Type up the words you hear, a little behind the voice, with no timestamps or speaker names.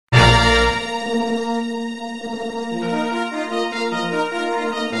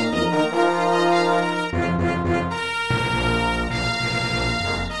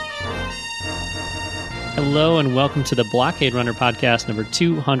Hello and welcome to the Blockade Runner podcast number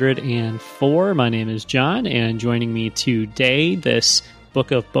 204. My name is John, and joining me today, this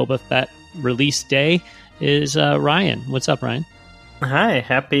Book of Boba Fett release day, is Ryan. What's up, Ryan? Hi,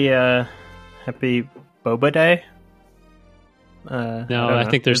 happy Boba Day. I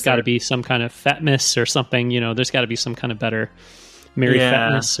think there's got to be some kind of Fettmas or something. There's got to be some kind of better Merry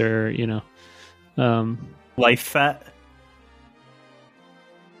Fettmas or Life Fett.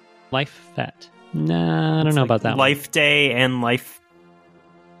 Life Fett. Nah, I don't know about that. Life Day and Life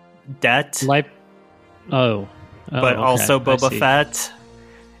Debt. But okay. Also Boba Fett.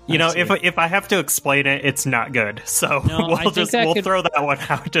 If I have to explain it, it's not good. So we'll throw that one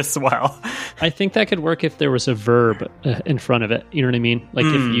out as well. I think that could work if there was a verb in front of it. You know what I mean? Like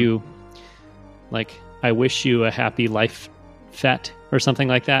if you, I wish you a happy life, Fett, or something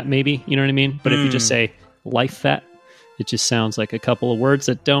like that. Maybe, you know what I mean? But if you just say life Fett, it just sounds like a couple of words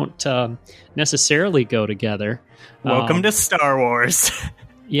that don't necessarily go together. Welcome to Star Wars.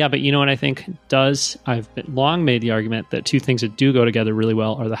 Yeah, but you know what I think does? I've long made the argument that two things that do go together really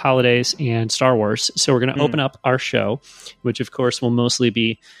well are the holidays and Star Wars. So we're going to open up our show, which of course will mostly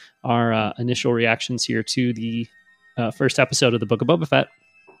be our initial reactions here to the first episode of the Book of Boba Fett.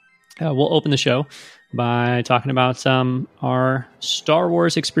 We'll open the show by talking about our Star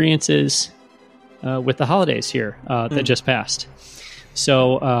Wars experiences with the holidays here that just passed.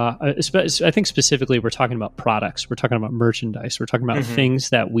 So I think specifically we're talking about products. We're talking about merchandise. We're talking about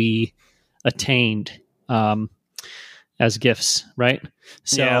things that we attained as gifts, right?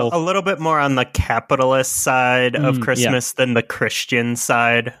 So yeah, a little bit more on the capitalist side of Christmas than the Christian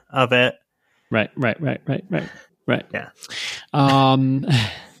side of it. Right. Yeah.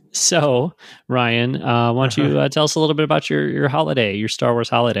 So, Ryan, why don't you tell us a little bit about your holiday, your Star Wars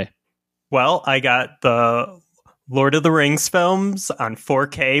holiday? Well, I got the Lord of the Rings films on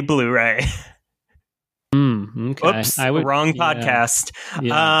 4K Blu-ray. Okay. Oops, wrong podcast.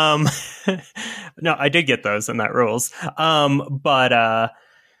 Yeah. No, I did get those, and that rules. No,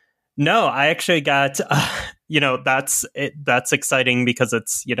 I actually got, that's exciting because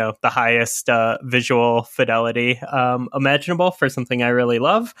it's, the highest visual fidelity imaginable for something I really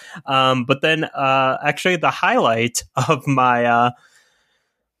love. But then actually the highlight of my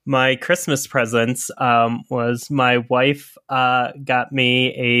Christmas presents was my wife got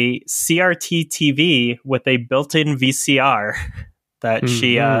me a CRT TV with a built-in VCR that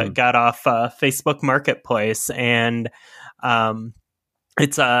she got off Facebook Marketplace, and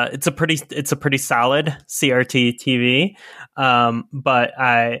it's a pretty solid CRT TV. But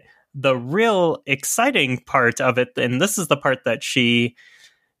the real exciting part of it, and this is the part that she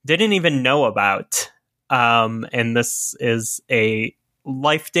didn't even know about, and this is a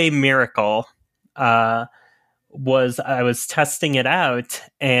Life Day miracle, was I was testing it out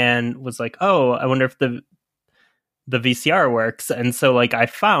and was like, oh, I wonder if the VCR works. And so I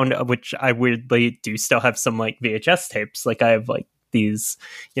found, which I weirdly do still have some VHS tapes. I have these,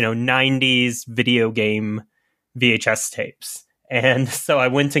 90s video game VHS tapes. And so I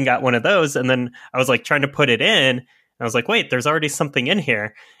went and got one of those, and then I was trying to put it in, and I was like, wait, there's already something in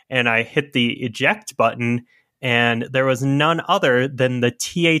here. And I hit the eject button, and there was none other than the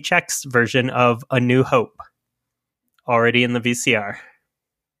THX version of A New Hope already in the VCR.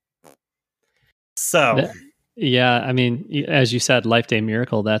 So, yeah, I mean, as you said, Life Day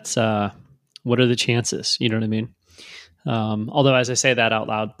miracle. That's what are the chances? You know what I mean? Although, as I say that out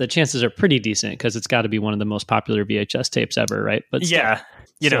loud, the chances are pretty decent because it's got to be one of the most popular VHS tapes ever, right? But still, yeah,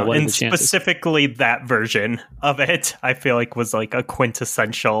 and specifically that version of it, I feel was a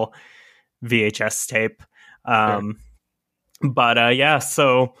quintessential VHS tape. Sure. But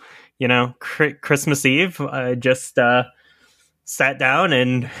so Christmas Eve, I just sat down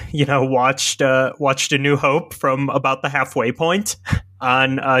and watched A New Hope from about the halfway point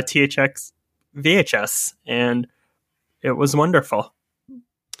on THX VHS, and it was wonderful.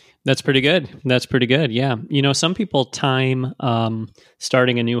 That's pretty good. Yeah. Some people time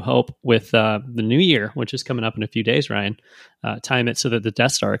starting A New Hope with the new year, which is coming up in a few days, Ryan. Time it so that the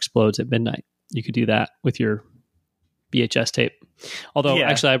Death Star explodes at midnight. You could do that with your VHS tape. Although,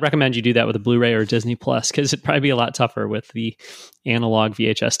 actually, I recommend you do that with a Blu-ray or Disney Plus, because it'd probably be a lot tougher with the analog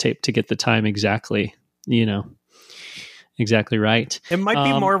VHS tape to get the time exactly right. It might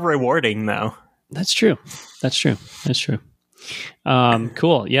be more rewarding, though. That's true.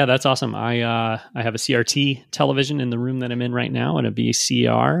 Cool. Yeah, that's awesome. I have a CRT television in the room that I'm in right now, and a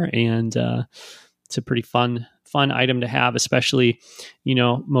VCR, and it's a pretty fun item to have, especially,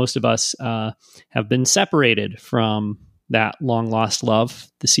 most of us have been separated from that long lost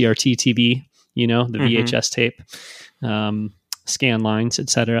love, the CRT TV, the VHS tape. scan lines,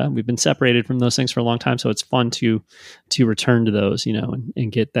 etc. We've been separated from those things for a long time, so it's fun to return to those,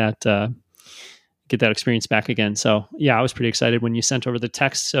 and get that experience back again. So yeah, I was pretty excited when you sent over the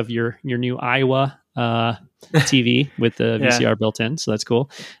texts of your new Iowa TV with the VCR built in. So that's cool.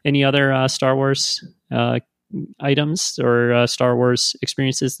 Any other Star Wars items or Star Wars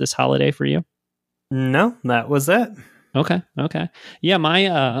experiences this holiday for you? No, that was it. Okay. Yeah,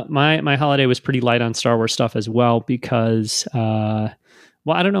 my holiday was pretty light on Star Wars stuff as well because, I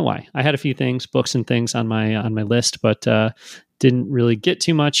don't know why. I had a few things, books and things on my list, but didn't really get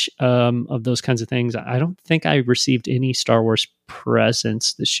too much of those kinds of things. I don't think I received any Star Wars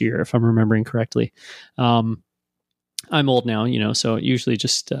presents this year, if I'm remembering correctly. I'm old now, so usually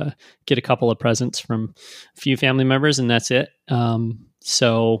just get a couple of presents from a few family members, and that's it.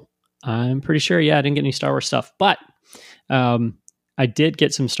 So I'm pretty sure, I didn't get any Star Wars stuff, but I did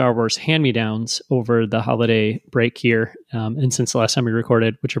get some Star Wars hand-me-downs over the holiday break here, and since the last time we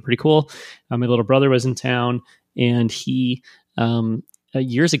recorded, which are pretty cool. My little brother was in town, and he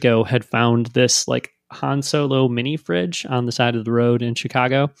years ago had found this like Han Solo mini fridge on the side of the road in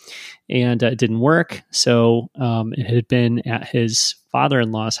Chicago, and it didn't work. So it had been at his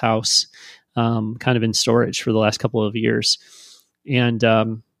father-in-law's house, kind of in storage for the last couple of years,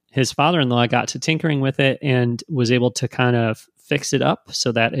 and his father-in-law got to tinkering with it and was able to kind of fix it up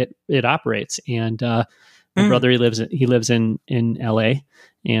so that it operates. And my brother, he lives in LA,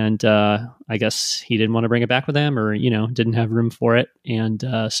 and I guess he didn't want to bring it back with him, or didn't have room for it, and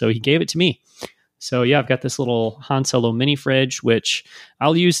so he gave it to me. So yeah, I've got this little Han Solo mini fridge, which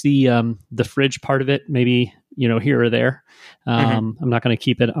I'll use the fridge part of it, maybe here or there. I'm not going to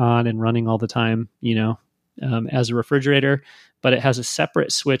keep it on and running all the time, as a refrigerator, but it has a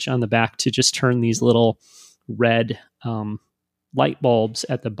separate switch on the back to just turn these little red light bulbs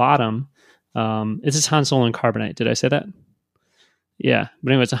at the bottom. This is Han Solo and carbonite. Did I say that? Yeah.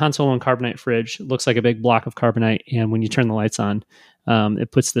 But anyway, it's a Han Solo and carbonite fridge. It looks like a big block of carbonite. And when you turn the lights on,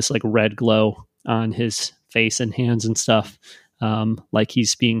 it puts this like red glow on his face and hands and stuff, like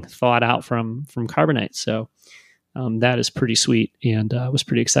he's being thawed out from carbonite. So that is pretty sweet. And I was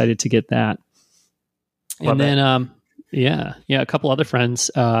pretty excited to get that. Love and then, a couple other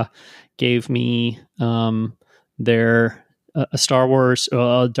friends gave me their a Star Wars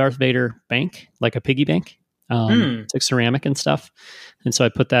Darth Vader bank, like a piggy bank. It's like ceramic and stuff. And so I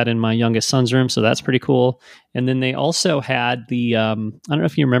put that in my youngest son's room. So that's pretty cool. And then they also had the, I don't know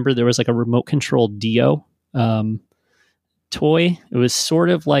if you remember, there was like a remote controlled Dio toy. It was sort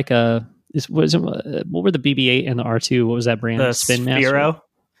of like what were the BB-8 and the R2? What was that brand? The Spin Sphero.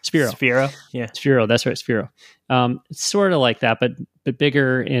 Sphero. Yeah. Sphero. That's right. Sphero. It's sort of like that, but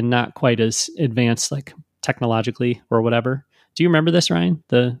bigger and not quite as advanced, like technologically or whatever. Do you remember this, Ryan?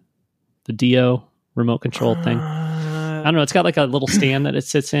 The Dio remote controlled thing? I don't know. It's got like a little stand that it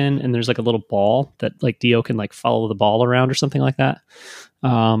sits in, and there's like a little ball that like Dio can like follow the ball around or something like that. I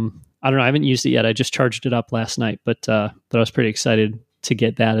don't know. I haven't used it yet. I just charged it up last night, but I was pretty excited to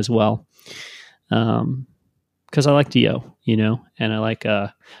get that as well. Because I like Dio, and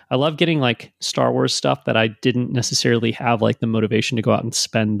I love getting like Star Wars stuff that I didn't necessarily have like the motivation to go out and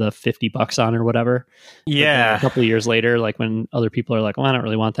spend the $50 on or whatever. Yeah. A couple of years later, like when other people are like, well, I don't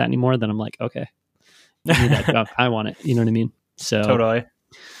really want that anymore. Then I'm like, okay, give me that junk. I want it. You know what I mean? So totally.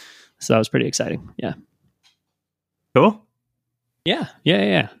 So that was pretty exciting. Yeah. Cool.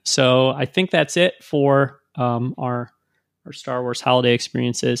 Yeah. So I think that's it for our Star Wars holiday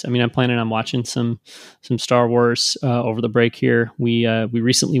experiences. I mean, I'm planning on watching some Star Wars over the break here. We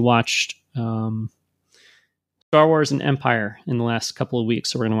recently watched Star Wars and Empire in the last couple of weeks,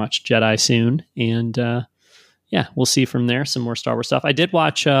 so we're going to watch Jedi soon, and we'll see from there some more Star Wars stuff. I did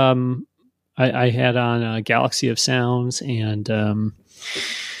watch. I had on Galaxy of Sounds and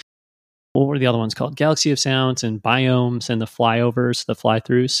what were the other ones called? Galaxy of Sounds and Biomes and the Flyovers, the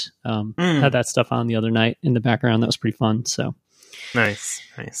Fly-Throughs. Had that stuff on the other night in the background. That was pretty fun. So nice.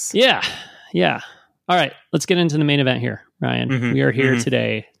 Yeah. All right, let's get into the main event here, Ryan. We are here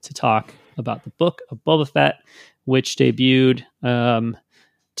today to talk about the book of Boba Fett, which debuted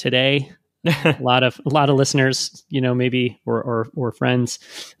today. A lot of listeners, maybe or friends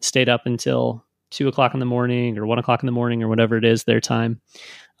stayed up until 2:00 in the morning or 1:00 in the morning or whatever it is their time.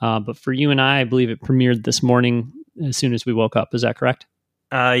 But for you and I believe it premiered this morning as soon as we woke up. Is that correct?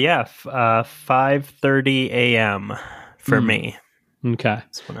 5:30 a.m. for me. Okay.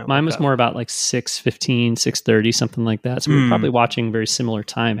 Mine was more about like 6:15, 6:30, something like that. So we were probably watching very similar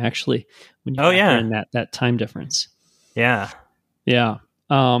time, actually, when you factor in that time difference. Yeah.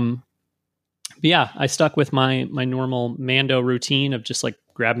 I stuck with my normal Mando routine of just like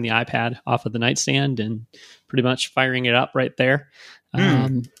grabbing the iPad off of the nightstand and pretty much firing it up right there.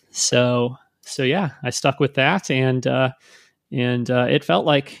 So yeah, I stuck with that, and it felt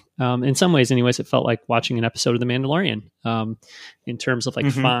like, in some ways anyways, it felt like watching an episode of The Mandalorian, in terms of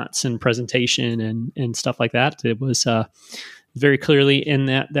like fonts and presentation and stuff like that. It was very clearly in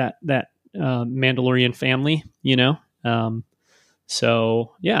that Mandalorian family,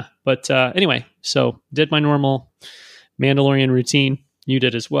 so yeah, but anyway, so did my normal Mandalorian routine. You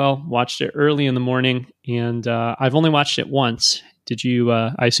did as well. Watched it early in the morning, and I've only watched it once. Did you?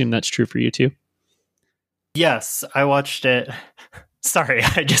 I assume that's true for you too. Yes, I watched it. Sorry,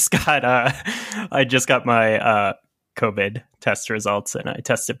 I just got my COVID test results, and I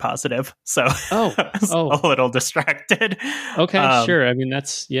tested positive. So I was a little distracted. Okay, sure. I mean,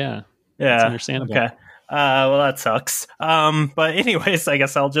 that's that's understandable. Okay. Well, that sucks. But anyways, I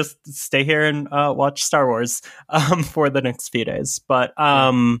guess I'll just stay here and watch Star Wars for the next few days. But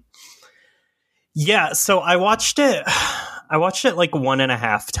so I watched it like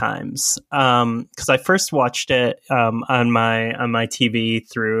 1.5 times. Because I first watched it on my TV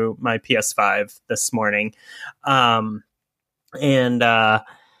through my PS5 this morning.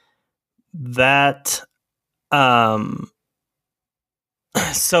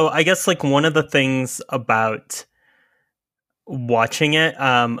 So I guess like one of the things about watching it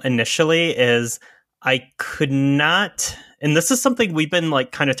initially is I could not, and this is something we've been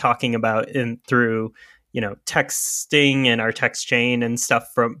like kind of talking about through texting and our text chain and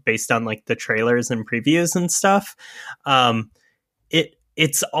stuff based on like the trailers and previews and stuff.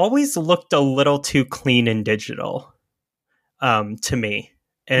 It's always looked a little too clean and digital to me.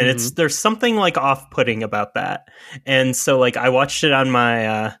 And there's something like off-putting about that. And so like I watched it on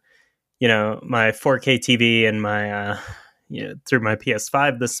my, my 4K TV and my, through my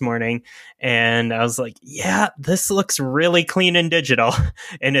PS5 this morning. And I was like, yeah, this looks really clean and digital.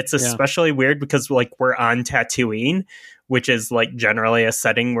 And it's especially weird because like we're on Tatooine, which is like generally a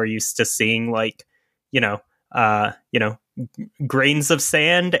setting we're used to seeing like, grains of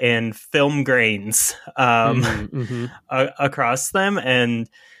sand and film grains across them. And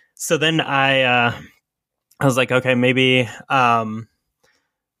so then I was like, okay, maybe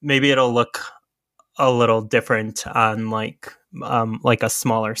it'll look a little different on like a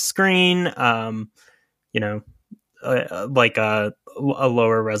smaller screen, like a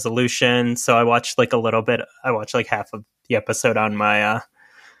lower resolution. So I watched like a little bit. I watched like half of the episode on my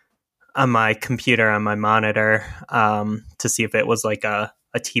computer, on my monitor, to see if it was like a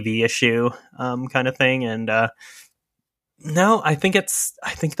TV issue kind of thing. And no, I think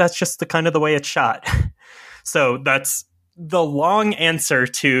that's just the kind of the way it's shot. So that's the long answer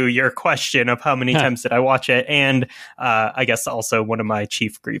to your question of how many times did I watch it, and I guess also one of my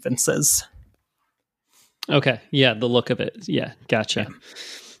chief grievances. Okay, yeah, the look of it. Yeah, gotcha.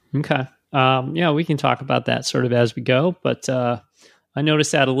 Yeah. Okay, we can talk about that sort of as we go, but I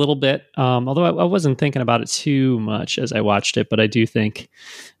noticed that a little bit, although I wasn't thinking about it too much as I watched it, but I do think,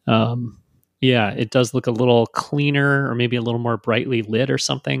 it does look a little cleaner or maybe a little more brightly lit or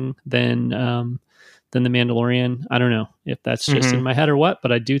something than The Mandalorian. I don't know if that's just in my head or what,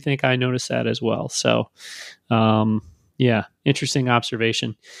 but I do think I noticed that as well. So, interesting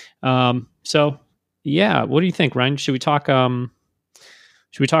observation. What do you think, Ryan? Should we talk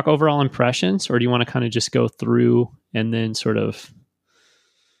overall impressions, or do you want to kind of just go through and then sort of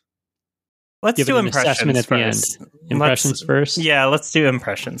let's do impressions first. Impressions first? Yeah, let's do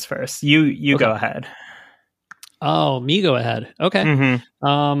impressions first. You Okay. Go ahead. Oh, me go ahead. Okay.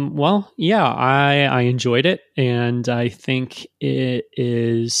 I enjoyed it, and I think it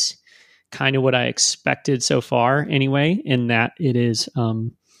is kind of what I expected so far anyway, in that it is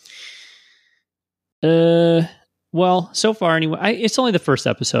so far anyway. It's only the first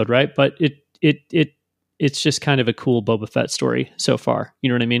episode, right? But it's just kind of a cool Boba Fett story so far. You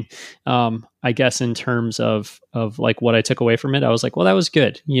know what I mean? I guess in terms of like what I took away from it, I was like, well, that was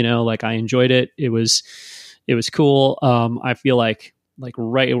good. Like I enjoyed it. It was cool. I feel like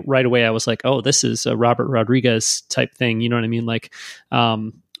right away I was like, oh, this is a Robert Rodriguez type thing. You know what I mean? Like,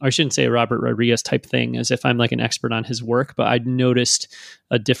 I shouldn't say a Robert Rodriguez type thing as if I'm like an expert on his work, but I noticed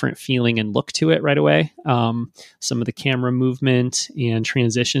a different feeling and look to it right away. Some of the camera movement and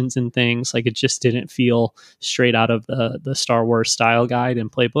transitions and things, like it just didn't feel straight out of the Star Wars style guide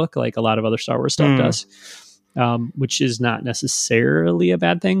and playbook like a lot of other Star Wars stuff does. Which is not necessarily a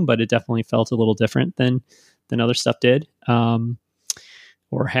bad thing, but it definitely felt a little different than other stuff did,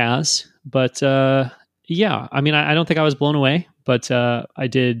 or has. But I mean, I don't think I was blown away, but I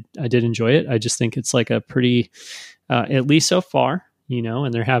did enjoy it. I just think it's like a pretty, at least so far,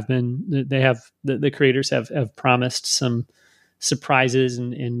 and the creators have promised some surprises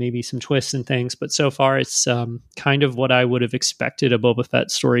and maybe some twists and things. But so far, it's kind of what I would have expected a Boba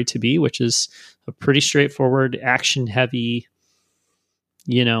Fett story to be, which is a pretty straightforward, action heavy,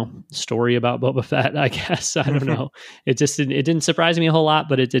 story about Boba Fett, I guess. I don't know. It didn't surprise me a whole lot,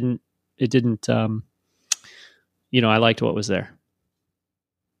 but it didn't, I liked what was there.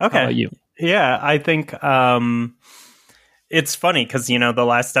 Okay. How about you? Yeah, I think it's funny because, the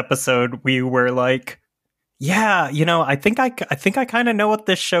last episode we were like, yeah, I think I kind of know what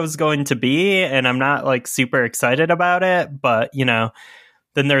this show's going to be, and I'm not like super excited about it, but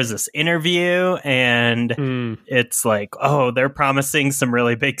then there's this interview and it's like, oh, they're promising some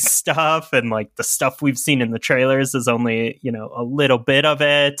really big stuff, and like the stuff we've seen in the trailers is only, a little bit of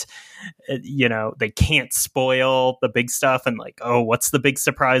it. They can't spoil the big stuff, and like, oh, what's the big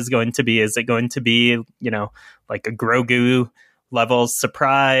surprise going to be? Is it going to be, like a Grogu level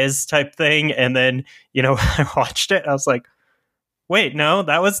surprise type thing? And then, I watched it, I was like, wait, no,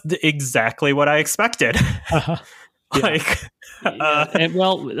 that was exactly what I expected. Yeah. And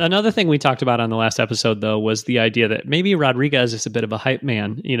another thing we talked about on the last episode, though, was the idea that maybe Rodriguez is a bit of a hype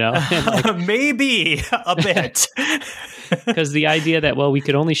man, and maybe a bit. Because the idea that, we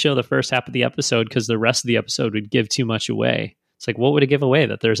could only show the first half of the episode because the rest of the episode would give too much away. It's like, what would it give away?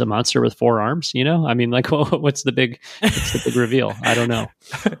 That there's a monster with 4 arms? I mean, like, what's the big reveal? I don't know.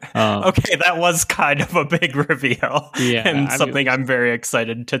 Okay, that was kind of a big reveal. Yeah. And something I'm very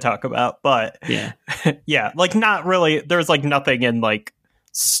excited to talk about. But yeah, like not really. There's like nothing in like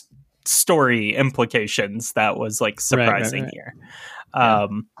story implications that was like surprising here.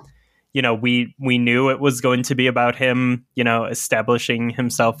 We knew it was going to be about him, establishing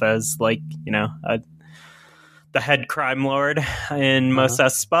himself as like, the head crime lord in Mos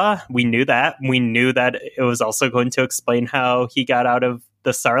Espa. We knew that. We knew that it was also going to explain how he got out of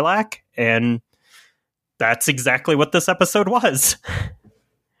the Sarlacc, and that's exactly what this episode was.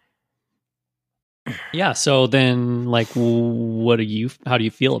 Yeah. So then, like, how do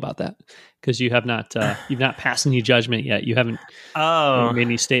you feel about that? Because you have not, you've not passed any judgment yet. You haven't made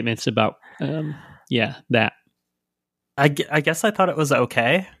any statements about, that. I guess I thought it was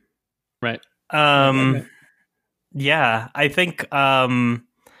okay. Right. Right. Yeah, I think I don't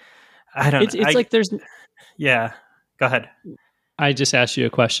know. It's like there's yeah. Go ahead. I just asked you a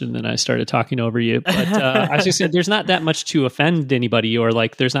question, then I started talking over you. But I was just saying, there's not that much to offend anybody, or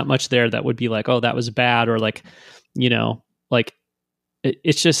like there's not much there that would be like, oh, that was bad, or like, like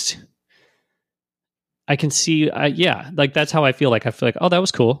it's just. I can see, like that's how I feel. Like I feel like, oh, that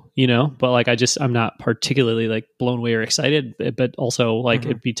was cool, But like I'm not particularly like blown away or excited. But also, like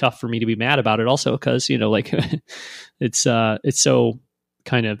it'd be tough for me to be mad about it, also because like it's so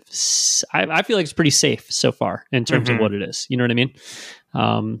kind of. I feel like it's pretty safe so far in terms of what it is. You know what I mean?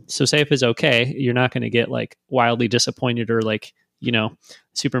 So safe is okay. You're not going to get like wildly disappointed or like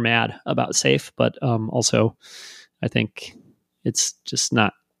super mad about safe. But also, I think it's just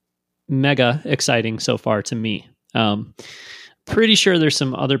not mega exciting so far to me. Pretty sure there's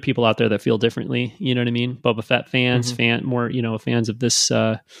some other people out there that feel differently. You know what I mean? Boba Fett fans, fans of this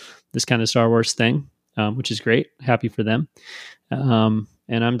this kind of Star Wars thing, which is great. Happy for them. And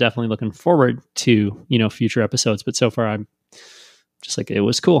I'm definitely looking forward to future episodes. But so far, I'm just like, it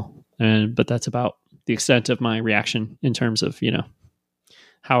was cool. But that's about the extent of my reaction in terms of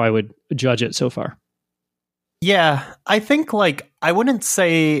how I would judge it so far. Yeah, I think like I wouldn't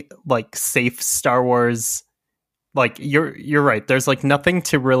say like safe Star Wars. Like you're right. There's like nothing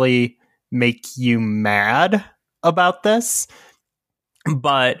to really make you mad about this,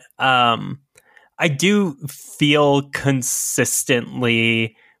 but I do feel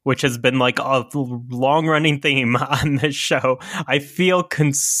consistently, which has been like a long running theme on this show. I feel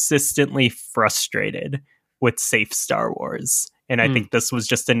consistently frustrated with safe Star Wars. And I think this was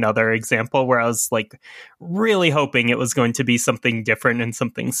just another example where I was like really hoping it was going to be something different and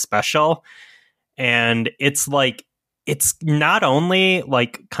something special. And it's like, it's not only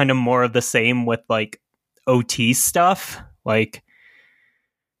like kind of more of the same with like OT stuff. Like,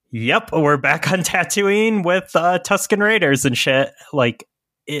 yep, we're back on Tatooine with Tusken Raiders and shit. Like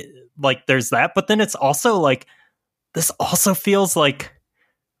it, like there's that. But then it's also like, this also feels like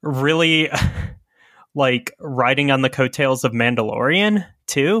really... like riding on the coattails of Mandalorian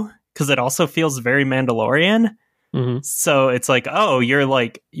too, because it also feels very Mandalorian. So it's like, oh,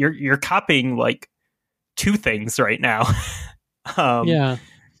 you're copying like two things right now.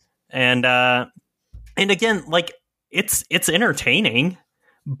 And again, like it's entertaining,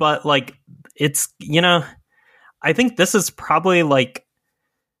 but like it's I think this is probably like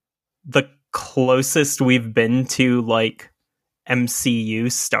the closest we've been to like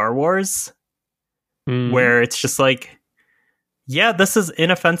MCU Star Wars. Where it's just like, yeah, this is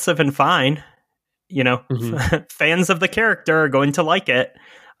inoffensive and fine. You know, fans of the character are going to like it,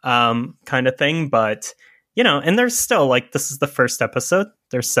 kind of thing. But, you know, and there's still like, this is the first episode.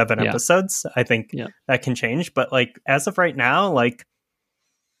 There's 7 episodes. I think that can change. But like, as of right now, like,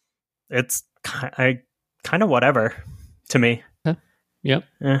 it's kind of whatever to me. Yep.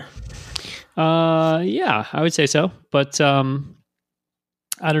 Yeah, I would say so. But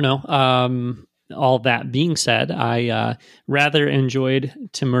I don't know. All that being said, I rather enjoyed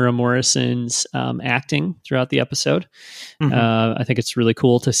Tamura Morrison's acting throughout the episode. I think it's really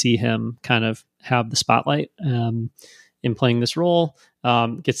cool to see him kind of have the spotlight in playing this role.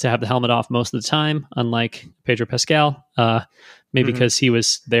 Gets to have the helmet off most of the time, unlike Pedro Pascal. Maybe because he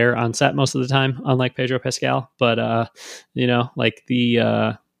was there on set most of the time, unlike Pedro Pascal. But you know, like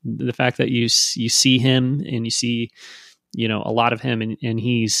the fact that you see him and you see, you know, a lot of him and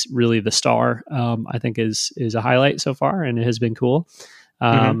he's really the star, I think is a highlight so far, and it has been cool.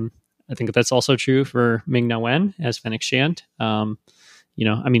 I think that's also true for Ming-Na Wen as Fennec Shand. You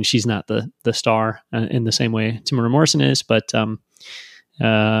know, I mean, she's not the star in the same way Tamura Morrison is, but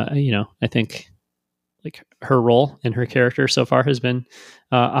you know, I think like her role and her character so far has been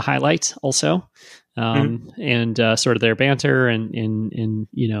a highlight also. And sort of their banter and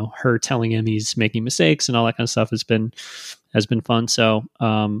you know, her telling him he's making mistakes and all that kind of stuff has been fun. So,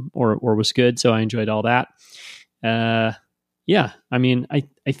 or was good. So I enjoyed all that. Yeah, I mean, I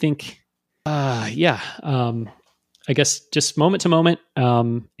think, I guess just moment to moment.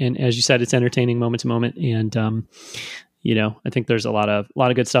 And as you said, it's entertaining moment to moment. And, you know, I think there's a lot of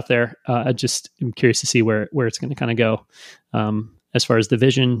good stuff there. I just am curious to see where it's going to kind of go, as far as the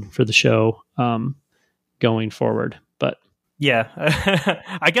vision for the show, going forward. But yeah,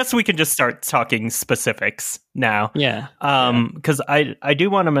 I guess we can just start talking specifics now. Yeah. Because I do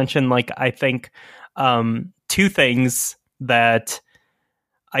want to mention, like, I think 2 things that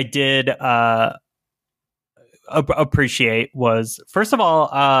I did appreciate was, first of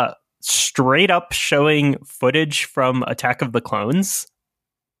all, straight up showing footage from Attack of the Clones.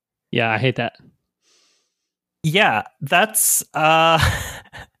 Yeah, I hate that. Yeah, that's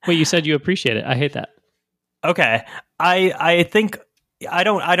Wait, you said you appreciate it. I hate that. Okay. I think I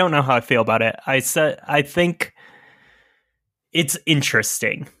don't know how I feel about it. I think it's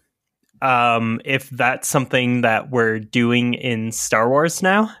interesting. If that's something that we're doing in Star Wars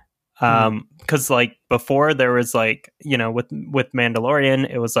now. Because like before there was like, you know, with Mandalorian,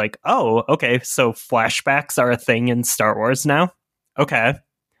 it was like, oh, okay, so flashbacks are a thing in Star Wars now. Okay.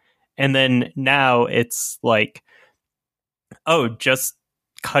 And then now it's like, oh, just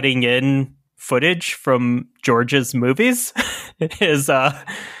cutting in footage from George's movies is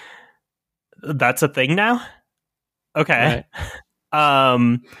that's a thing now. Okay.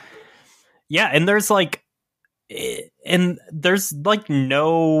 Right. Yeah, and there's like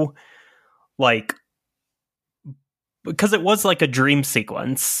no, like, because it was like a dream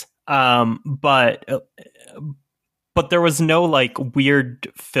sequence, but there was no like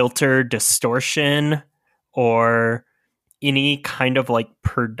weird filter distortion or any kind of like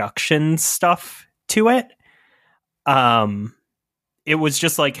production stuff to it. It was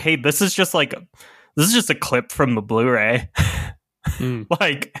just like, hey, this is just a clip from the Blu-ray.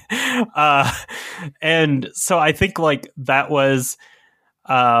 Like, and so I think like that was,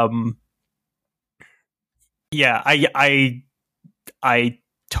 yeah, I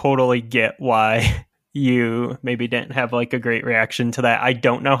totally get why you maybe didn't have like a great reaction to that. I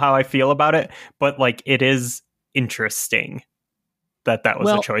don't know how I feel about it, but like it is interesting that was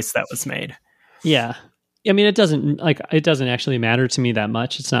a choice that was made. Yeah. I mean, it doesn't actually matter to me that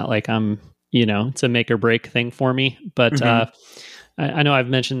much. It's not like I'm, you know, it's a make or break thing for me, but, I know I've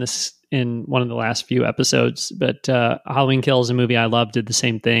mentioned this in one of the last few episodes, but Halloween Kills, a movie I love, did the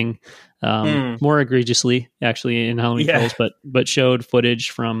same thing, more egregiously actually in Halloween Kills, but showed footage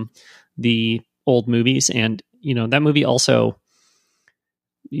from the old movies. And, you know, that movie also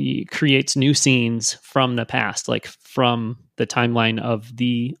creates new scenes from the past, like from the timeline of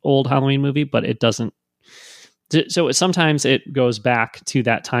the old Halloween movie, but it doesn't. So sometimes it goes back to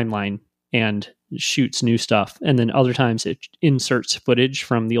that timeline and shoots new stuff, and then other times it inserts footage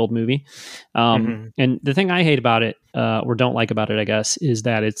from the old movie. And the thing I hate about it, or don't like about it, I guess, is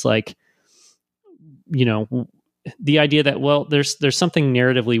that it's like, you know, the idea that, well, there's something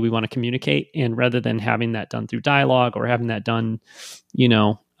narratively we want to communicate, and rather than having that done through dialogue or having that done, you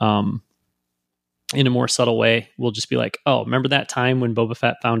know, in a more subtle way, we'll just be like, oh, remember that time when Boba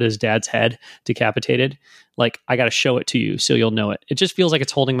Fett found his dad's head decapitated? Like, I got to show it to you so you'll know it. It just feels like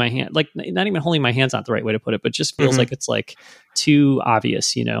it's holding my hand. Like, not even holding my hand's not the right way to put it, but just feels like it's like too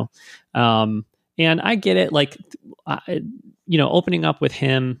obvious, you know? And I get it. Like, opening up with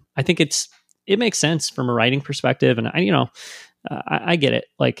him, I think it makes sense from a writing perspective. And I get it.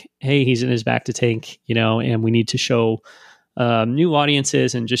 Like, hey, he's in his back to tank, and we need to show new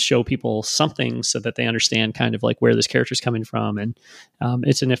audiences and just show people something so that they understand kind of like where this character is coming from. And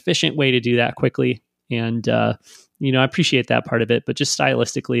it's an efficient way to do that quickly. And, I appreciate that part of it, but just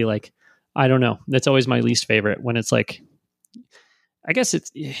stylistically, like, I don't know. That's always my least favorite when it's like, I guess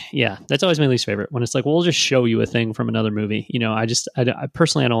that's always my least favorite when it's like, well, we'll just show you a thing from another movie. I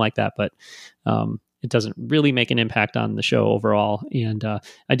personally, I don't like that, but it doesn't really make an impact on the show overall. And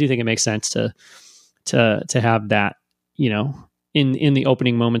I do think it makes sense to have that, in the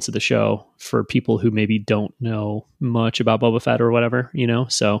opening moments of the show for people who maybe don't know much about Boba Fett or whatever,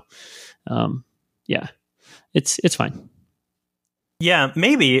 so yeah, it's fine. Yeah,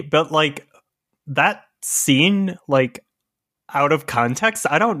 maybe, but like that scene, like out of context,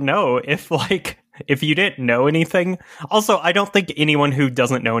 I don't know if you didn't know anything. Also, I don't think anyone who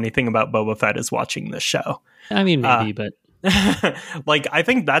doesn't know anything about Boba Fett is watching this show. I mean, maybe, but like, I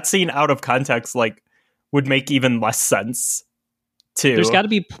think that scene out of context, like, would make even less sense too. There's got to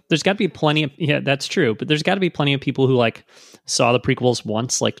be plenty of, that's true, but there's got to be plenty of people who like saw the prequels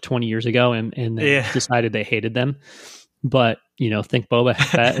once, like 20 years ago, and they decided they hated them. But, think Boba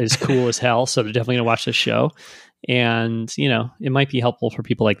Fett is cool as hell, so they're definitely going to watch this show. And, it might be helpful for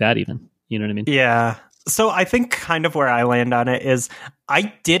people like that even. You know what I mean? Yeah. So I think kind of where I land on it is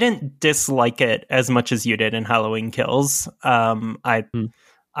I didn't dislike it as much as you did in Halloween Kills. I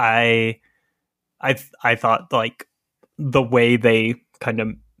thought, like, the way they kind of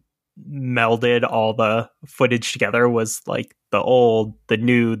melded all the footage together was like the old, the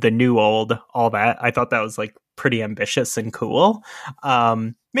new old, all that. I thought that was like pretty ambitious and cool.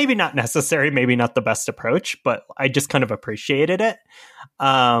 Maybe not necessary, maybe not the best approach, but I just kind of appreciated it.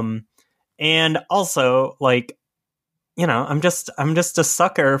 And also, like, I'm just a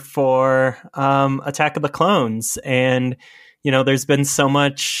sucker for Attack of the Clones, and there's been so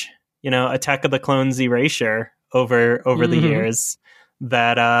much Attack of the Clones erasure over the years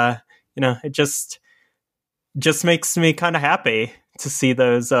that it just makes me kind of happy to see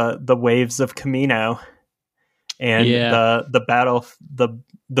those the waves of Camino and the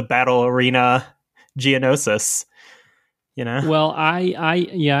battle arena Geonosis. Well,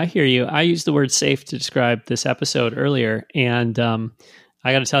 I hear you. I used the word safe to describe this episode earlier, and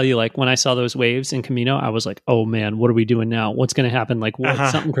I got to tell you, like, when I saw those waves in Camino, I was like, oh man, what are we doing now? What's going to happen? Like,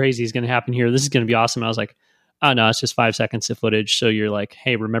 something crazy is going to happen here. This is going to be awesome. I was like, oh no, it's just 5 seconds of footage. So you're like,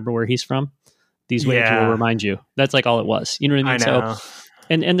 hey, remember where he's from? These waves will remind you. That's like all it was. You know what I mean? I know. So,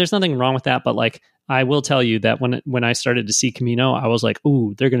 and there's nothing wrong with that, but like, I will tell you that when I started to see Camino, I was like,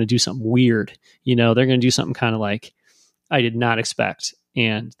 ooh, they're going to do something weird. They're going to do something kind of like I did not expect.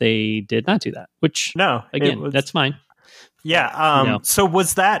 And they did not do that, which, again, that's fine. Yeah. So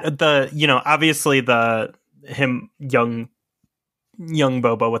was that obviously him young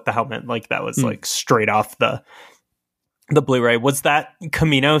Boba with the helmet, like that was like straight off the Blu-ray. Was that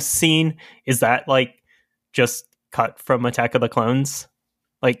Camino scene? Is that like just cut from Attack of the Clones?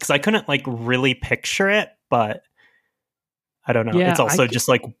 Like, because I couldn't like really picture it, but I don't know. Yeah, it's also just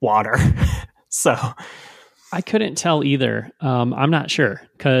like water. So I couldn't tell either. I'm not sure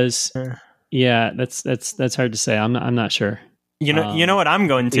because that's hard to say. I'm not sure. You know what I'm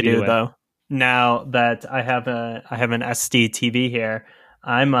going to do though. Now that I have an SD TV here,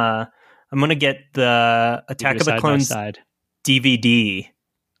 I'm gonna get the Attack of the Clones DVD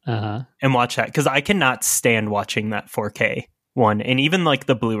and watch that, because I cannot stand watching that 4K one, and even like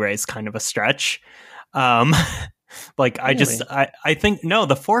the Blu-ray is kind of a stretch. Like, really? I think no,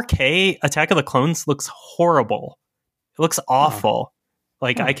 the 4K Attack of the Clones looks horrible. It looks awful.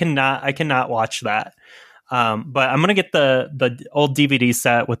 Like I cannot watch that. But I'm gonna get the old DVD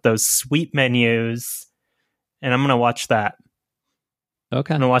set with those sweet menus, and I'm gonna watch that.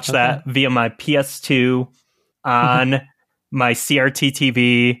 Okay, I'm gonna watch that via my PS2 on my CRT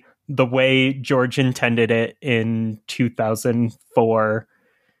TV, the way George intended it in 2004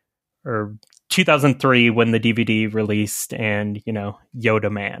 or 2003 when the DVD released, and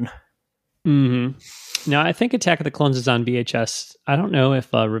Yoda Man. Now I think Attack of the Clones is on VHS. I don't know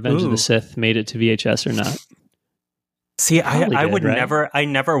if Revenge of the Sith made it to VHS or not. See, I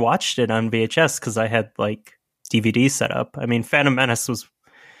never watched it on VHS because I had like DVD set up. I mean, Phantom Menace was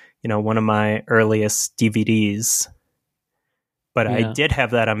one of my earliest DVDs, but I did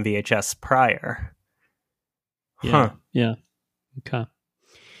have that on VHS prior. Yeah. Okay.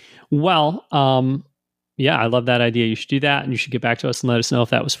 Well, I love that idea. You should do that, and you should get back to us and let us know if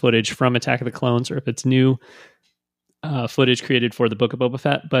that was footage from Attack of the Clones or if it's new footage created for the Book of Boba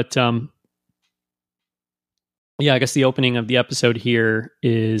Fett. But yeah, I guess the opening of the episode here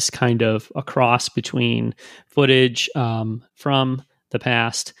is kind of a cross between footage from the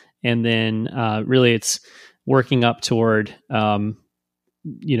past, and then really it's working up toward,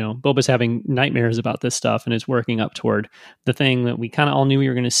 Boba's having nightmares about this stuff, and it's working up toward the thing that we kind of all knew we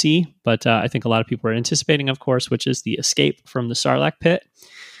were going to see, but I think a lot of people are anticipating, of course, which is the escape from the Sarlacc pit.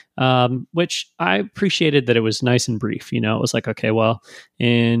 Which I appreciated that it was nice and brief. It was like, okay, well,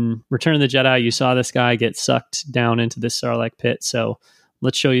 in Return of the Jedi, you saw this guy get sucked down into this Sarlacc pit, so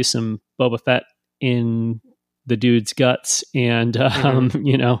let's show you some Boba Fett in the dude's guts. And I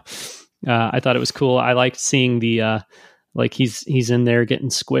thought it was cool. I liked seeing the like he's in there getting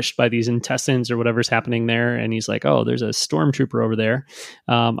squished by these intestines or whatever's happening there, and he's like, oh, there's a stormtrooper over there.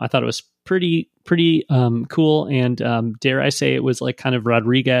 I thought it was pretty cool, and dare I say it was like kind of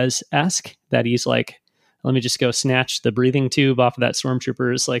Rodriguez-esque, that he's like, let me just go snatch the breathing tube off of that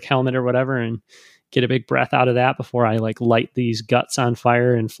stormtrooper's like helmet or whatever and get a big breath out of that before I like light these guts on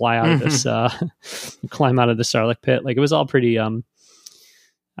fire and fly out of this climb out of the Sarlacc pit. Like, it was all pretty I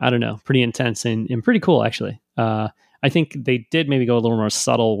don't know, pretty intense and pretty cool, actually. I think they did maybe go a little more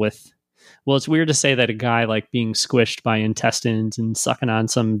subtle with, well, it's weird to say that a guy like being squished by intestines and sucking on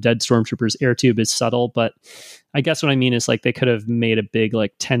some dead stormtrooper's air tube is subtle, but I guess what I mean is like they could have made a big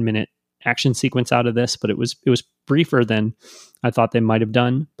like 10-minute action sequence out of this, but it was briefer than I thought they might have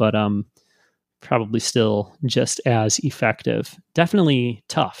done, but probably still just as effective. Definitely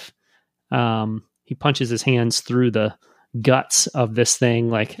tough. He punches his hands through the guts of this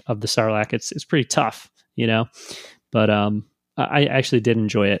thing, like of the Sarlacc. It's pretty tough, but I actually did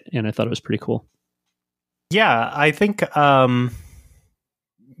enjoy it, and I thought it was pretty cool. Yeah, I think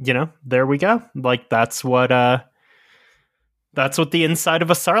there we go. Like, that's what the inside of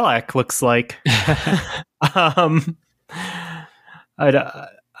a Sarlacc looks like. I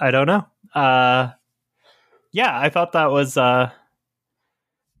don't know. Yeah, I thought that was a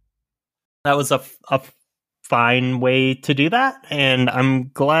fine way to do that, and I'm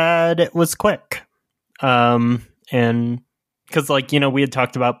glad it was quick. And because we had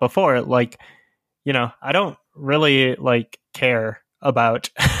talked about before, I don't really like care about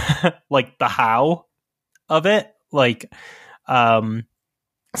like the how of it.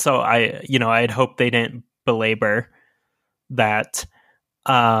 So I'd hope they didn't belabor that.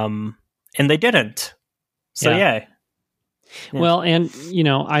 And they didn't. So yeah. Well, and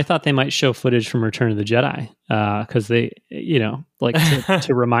I thought they might show footage from Return of the Jedi, because they,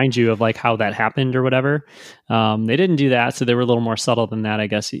 to remind you of like how that happened or whatever. They didn't do that, so they were a little more subtle than that, I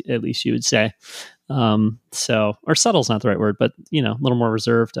guess. At least you would say. Or subtle's not the right word, but a little more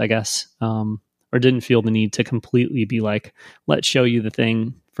reserved, I guess. Or didn't feel the need to completely be like, let's show you the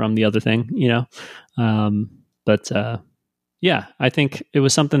thing from the other thing, Yeah, I think it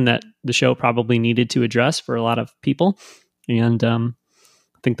was something that the show probably needed to address for a lot of people. And I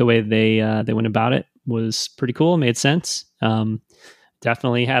think the way they went about it was pretty cool. It made sense.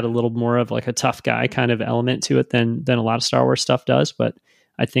 Definitely had a little more of like a tough guy kind of element to it than a lot of Star Wars stuff does. But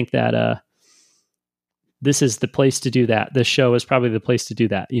I think that this is the place to do that. This show is probably the place to do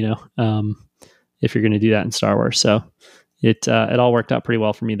that, if you're going to do that in Star Wars. So it all worked out pretty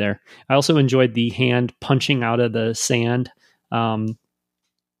well for me there. I also enjoyed the hand punching out of the sand.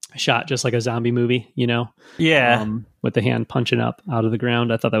 Shot just like a zombie movie, Yeah. With the hand punching up out of the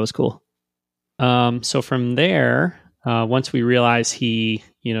ground. I thought that was cool. So from there, once we realize he,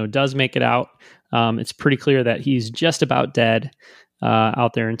 does make it out, it's pretty clear that he's just about dead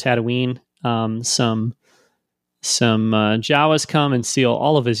out there in Tatooine. Some Jawas come and steal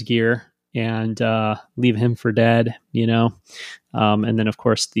all of his gear and leave him for dead, and then of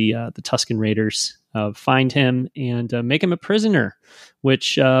course the Tusken Raiders find him and make him a prisoner,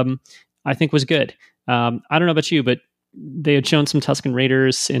 which I think was good. I don't know about you, but they had shown some Tusken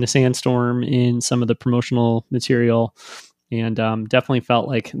Raiders in a sandstorm in some of the promotional material, and definitely felt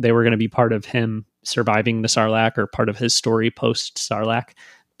like they were going to be part of him surviving the Sarlacc or part of his story post Sarlacc.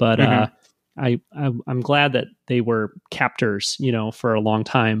 But I'm glad that they were captors, for a long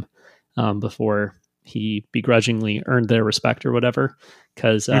time before he begrudgingly earned their respect or whatever.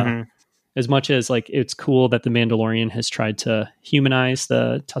 Because as much as like it's cool that the Mandalorian has tried to humanize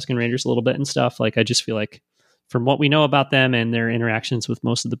the Tusken Raiders a little bit and stuff, like I just feel like from what we know about them and their interactions with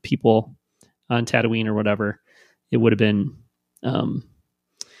most of the people on Tatooine or whatever, it would have been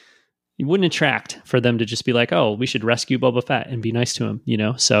it wouldn't attract for them to just be like, oh, we should rescue Boba Fett and be nice to him,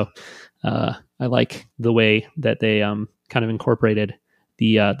 So I like the way that they kind of incorporated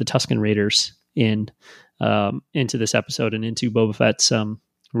the Tusken Raiders into this episode and into Boba Fett's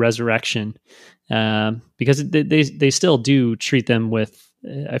resurrection, because they still do treat them with,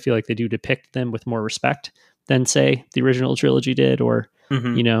 I feel like they do depict them with more respect, than say the original trilogy did, or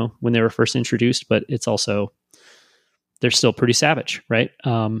when they were first introduced. But it's also, they're still pretty savage, right?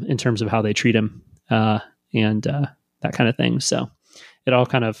 In terms of how they treat him and that kind of thing. So it all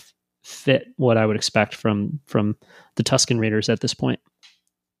kind of fit what I would expect from the Tusken Raiders at this point.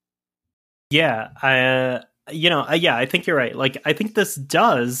 Yeah, I think you're right. Like, I think this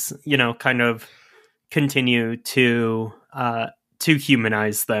does, kind of continue to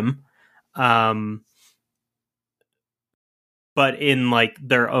humanize them, but in like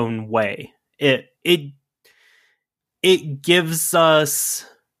their own way. It gives us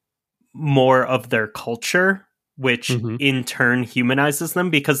more of their culture, which in turn humanizes them,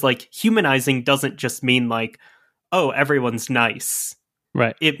 because like humanizing doesn't just mean like, oh, everyone's nice.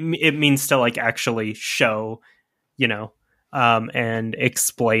 Right. It means to like actually show, and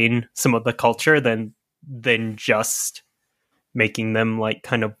explain some of the culture than just making them like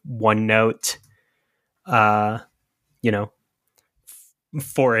kind of one note,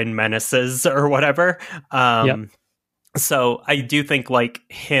 foreign menaces or whatever. So I do think like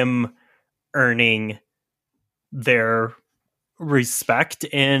him earning their respect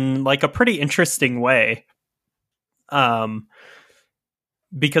in like a pretty interesting way.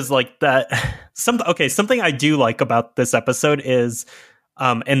 Because like that, something I do like about this episode is,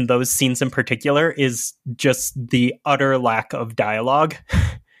 and those scenes in particular, is just the utter lack of dialogue.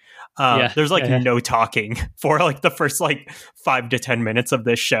 There's like no talking for like the first like 5 to 10 minutes of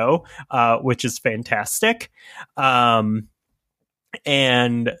this show, which is fantastic. And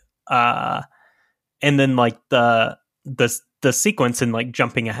then like the sequence, and like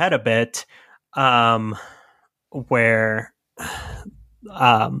jumping ahead a bit, where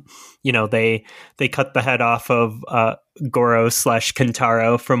they cut the head off of Goro /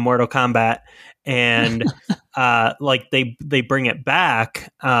 Kintaro from Mortal Kombat, and like they bring it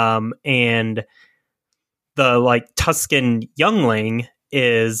back, and the like Tusken youngling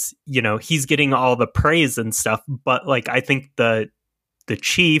is, he's getting all the praise and stuff, but like I think the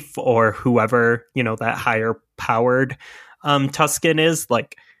chief or whoever, that higher powered Tusken is,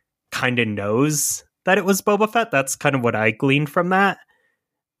 like kind of knows that it was Boba Fett. That's kind of what I gleaned from that.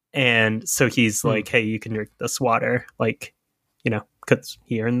 And so he's like, hey, you can drink this water, like, because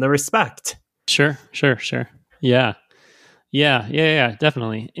he earned the respect. Sure. Yeah,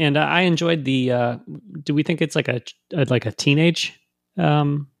 definitely. And I enjoyed the, do we think it's like a teenage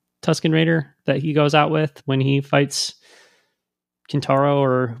Tusken Raider that he goes out with when he fights Kintaro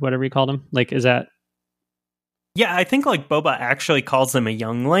or whatever you called him? Like, is that? Yeah, I think like Boba actually calls him a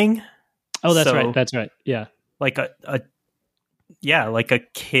youngling. Oh, that's right. That's right. Yeah. Like like a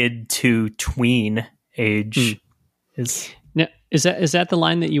kid to tween age is. Now, is that the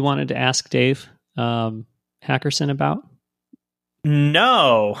line that you wanted to ask Dave Hackerson about?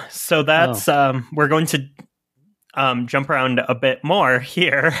 No. So that's we're going to jump around a bit more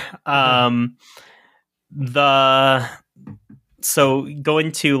here. So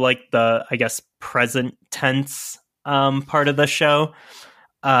going to like the, I guess, present tense part of the show.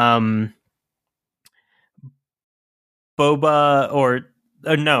 Boba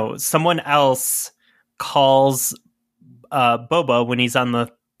someone else calls Boba when he's on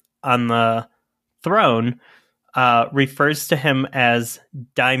the throne, refers to him as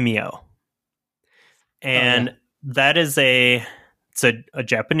daimyo, and that is it's a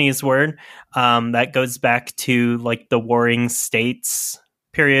Japanese word that goes back to like the Warring States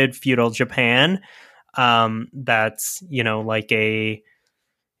period, feudal Japan. That's like a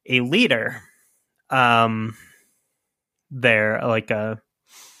leader. There, like a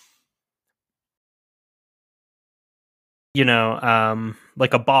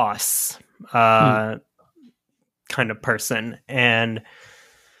like a boss kind of person. And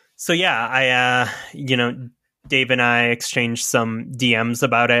so I Dave and I exchanged some DMs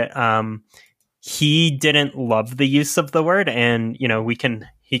about it. He didn't love the use of the word, and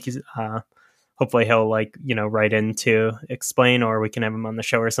hopefully he'll like write in to explain, or we can have him on the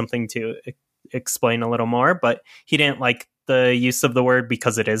show or something to explain a little more. But he didn't like the use of the word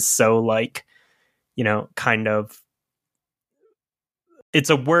because it is so like kind of,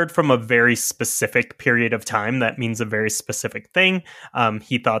 it's a word from a very specific period of time that means a very specific thing.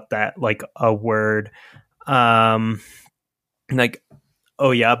 He thought that like a word like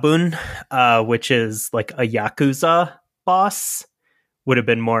oyabun, which is like a Yakuza boss, would have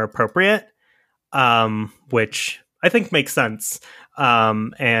been more appropriate, which I think makes sense.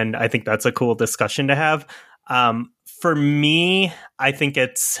 And I think that's a cool discussion to have. For me, I think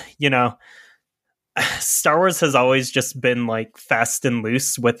it's, Star Wars has always just been like fast and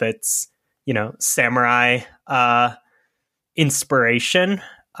loose with its, samurai inspiration.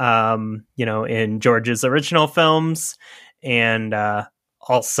 in George's original films, and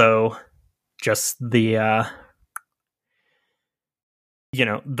also just the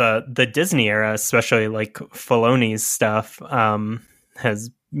the Disney era, especially like Filoni's stuff, has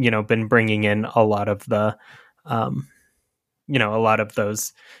been bringing in a lot of the a lot of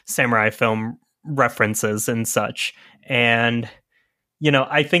those samurai film references and such. And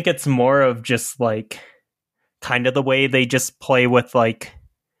I think it's more of just like kind of the way they just play with like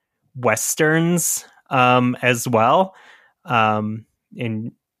westerns as well,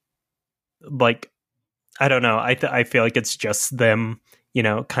 and like I don't know, I feel like it's just them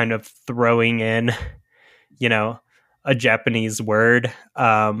kind of throwing in a Japanese word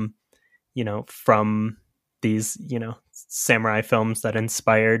from these samurai films that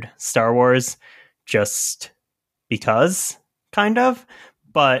inspired Star Wars, just because, kind of.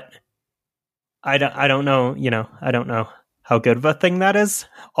 But I don't know, I don't know how good of a thing that is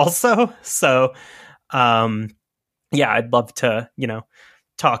also. So I'd love to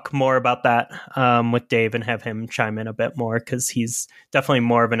talk more about that with Dave and have him chime in a bit more, because he's definitely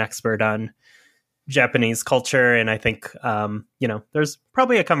more of an expert on Japanese culture. And I think there's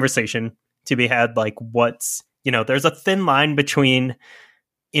probably a conversation to be had, like what's there's a thin line between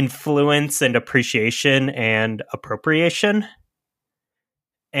influence and appreciation and appropriation.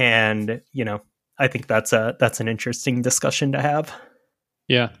 And I think that's an interesting discussion to have.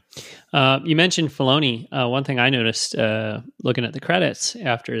 Yeah. You mentioned Filoni. One thing I noticed looking at the credits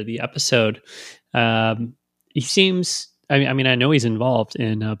after the episode, he seems, I mean, I know he's involved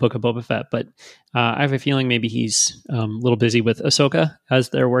in Book of Boba Fett, but I have a feeling maybe he's a little busy with Ahsoka as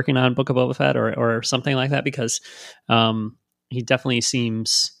they're working on Book of Boba Fett or something like that, because he definitely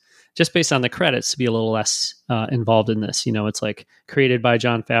seems, just based on the credits, to be a little less involved in this. It's like created by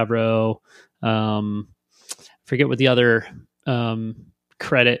Jon Favreau. Forget what the other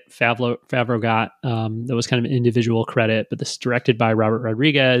credit Favreau got. That was kind of an individual credit, but this is directed by Robert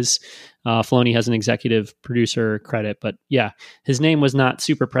Rodriguez. Filoni has an executive producer credit, but yeah, his name was not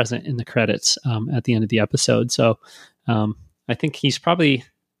super present in the credits at the end of the episode. So I think he's probably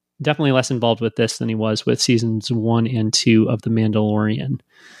definitely less involved with this than he was with seasons 1 and 2 of The Mandalorian.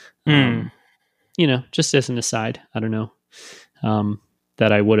 Just as an aside, I don't know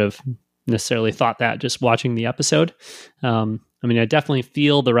that I would have necessarily thought that just watching the episode. I mean, I definitely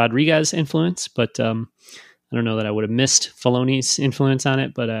feel the Rodriguez influence, but I don't know that I would have missed Filoni's influence on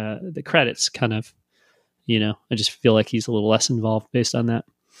it. But the credits kind of, I just feel like he's a little less involved based on that.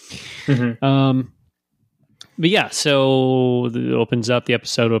 Mm-hmm. But yeah, so the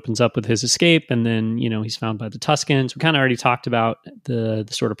episode opens up with his escape, and then, he's found by the Tuskens. We kind of already talked about the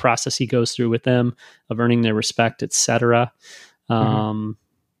sort of process he goes through with them of earning their respect, etc.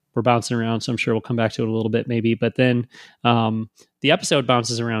 We're bouncing around, so I'm sure we'll come back to it a little bit maybe. But then the episode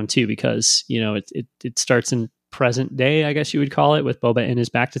bounces around too, because, it starts in present day, I guess you would call it, with Boba in his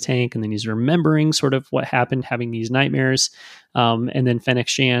bacta tank, and then he's remembering sort of what happened, having these nightmares. And then Fennec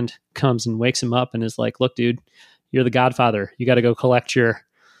Shand comes and wakes him up and is like, "Look, dude, you're the Godfather. You got to go collect your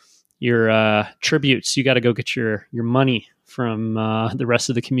tributes. You got to go get your money from the rest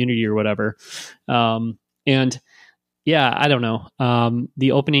of the community or whatever." And yeah, I don't know.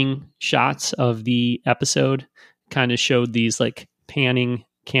 The opening shots of the episode kind of showed these like panning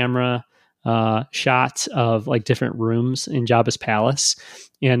camera shots of like different rooms in Jabba's palace.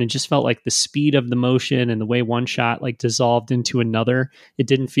 And it just felt like the speed of the motion and the way one shot like dissolved into another. It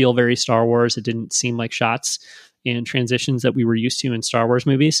didn't feel very Star Wars. It didn't seem like shots and transitions that we were used to in Star Wars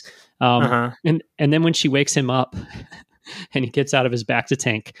movies. And then when she wakes him up and he gets out of his bacta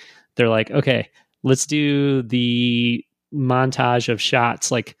tank, they're like, okay, let's do the montage of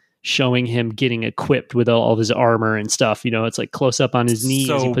shots like showing him getting equipped with all of his armor and stuff. It's like close up on his knees.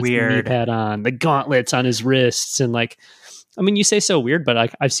 So he puts weird. the knee pad on, the gauntlets on his wrists, and like, I mean, you say so weird, but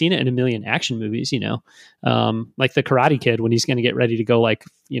like I've seen it in a million action movies. Like the Karate Kid when he's going to get ready to go, like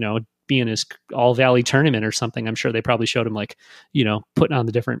be in his All Valley tournament or something. I'm sure they probably showed him like putting on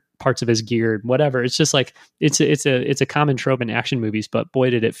the different parts of his gear, whatever. It's just like it's a common trope in action movies, but boy,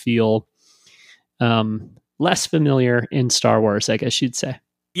 did it feel less familiar in Star Wars, I guess you'd say.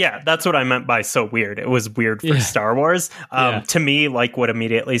 Yeah, that's what I meant by so weird. It was weird for Star Wars. To me, like what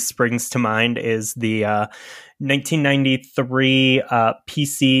immediately springs to mind is the 1993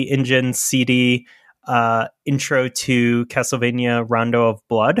 PC Engine CD intro to Castlevania Rondo of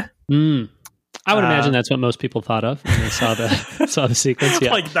Blood. I would imagine that's what most people thought of when they saw the sequence.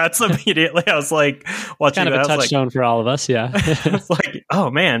 Yeah, like that's immediately. I was like watching kind of a touchstone for all of us. Yeah, it's like,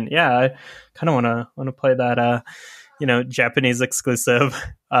 oh man, yeah, I kind of want to play that. Japanese exclusive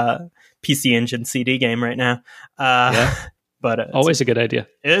PC Engine CD game right now. but always a good idea.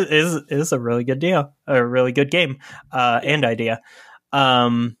 It is a really good deal, a really good game, and idea.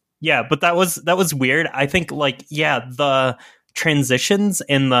 Yeah, but that was weird. I think like, yeah, the transitions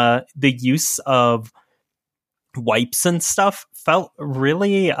and the use of wipes and stuff felt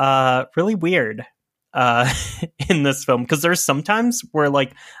really really weird in this film, because there's sometimes where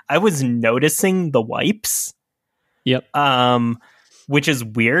like I was noticing the wipes. Yep. Which is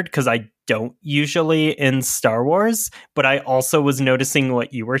weird because I don't usually in Star Wars, but I also was noticing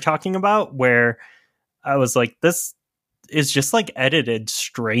what you were talking about, where I was like, this is just like edited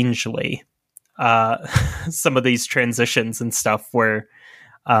strangely. Some of these transitions and stuff where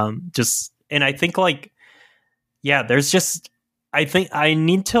just, and I think like, yeah, there's just, I think I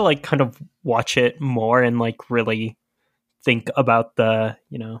need to like kind of watch it more and like really think about the,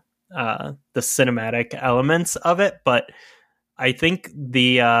 the cinematic elements of it. But I think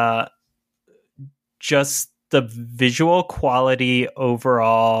the just the visual quality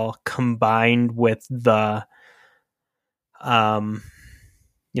overall, combined with the the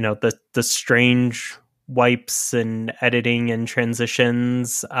strange wipes and editing and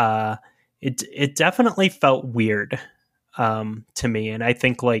transitions, it definitely felt weird to me. And I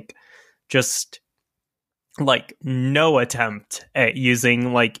think like just like no attempt at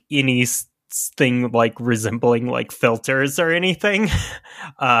using like any thing like resembling like filters or anything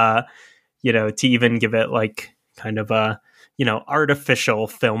to even give it like kind of a artificial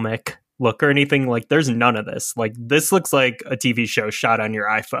filmic look or anything. Like there's none of this. Like this looks like a TV show shot on your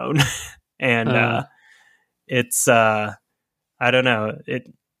iPhone. And it's I don't know,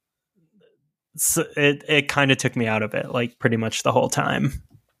 it kind of took me out of it like pretty much the whole time.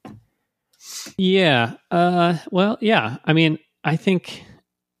 Yeah. Well, yeah. I mean, I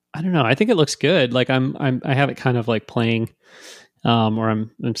don't know. I think it looks good. Like I have it kind of like playing, or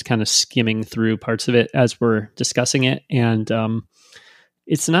I'm just kind of skimming through parts of it as we're discussing it. And,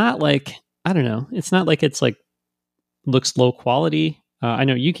 it's not like, I don't know. It's not like it's like looks low quality. I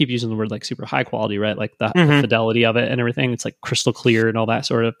know you keep using the word like super high quality, right? Like the fidelity of it and everything. It's like crystal clear and all that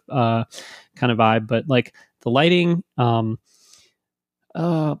sort of, kind of vibe, but like the lighting, boy,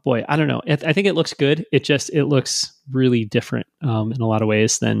 I don't know. I think it looks good. It looks really different in a lot of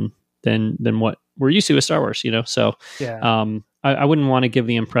ways than what we're used to with Star Wars, So yeah. I wouldn't want to give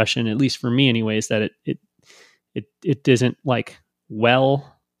the impression, at least for me, anyways, that it isn't like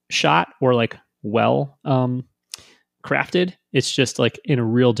well shot or like well crafted. It's just like in a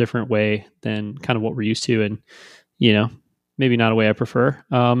real different way than kind of what we're used to, and maybe not a way I prefer,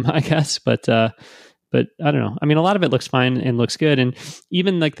 I guess, but I don't know. I mean, a lot of it looks fine and looks good. And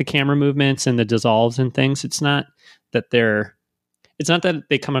even like the camera movements and the dissolves and things, it's not that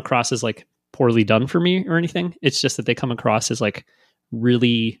they come across as like poorly done for me or anything. It's just that they come across as like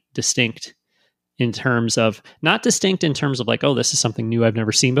really distinct in terms of, not distinct in terms of like, oh, this is something new I've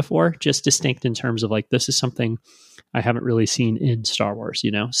never seen before, just distinct in terms of like, this is something I haven't really seen in Star Wars,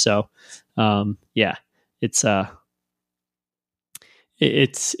 So, yeah, it's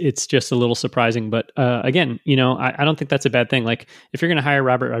just a little surprising, but again, I don't think that's a bad thing. Like if you're going to hire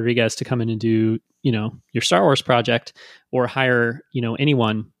Robert Rodriguez to come in and do, your Star Wars project, or hire,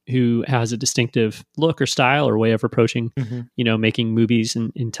 anyone who has a distinctive look or style or way of approaching, making movies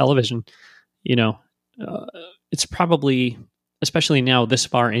and television, it's probably, especially now this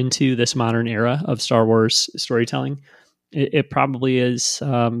far into this modern era of Star Wars storytelling, it probably is,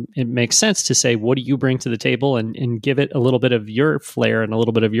 it makes sense to say, what do you bring to the table, and give it a little bit of your flair and a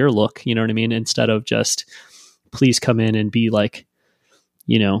little bit of your look, you know what I mean? Instead of just, please come in and be like,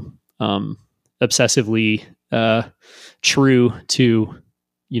 obsessively true to,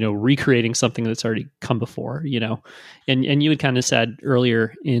 recreating something that's already come before, and you had kind of said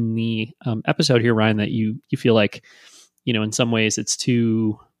earlier in the episode here, Ryan, that you feel like, in some ways it's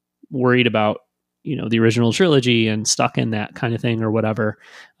too worried about, the original trilogy and stuck in that kind of thing or whatever,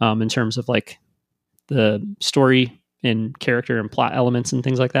 in terms of like the story and character and plot elements and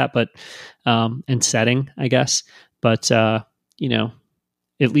things like that, but, and setting, I guess. But, at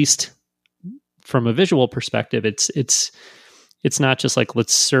least from a visual perspective, it's not just like,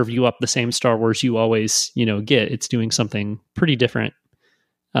 let's serve you up the same Star Wars you always, get. It's doing something pretty different,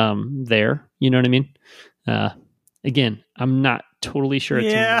 there. You know what I mean? Again, I'm not totally sure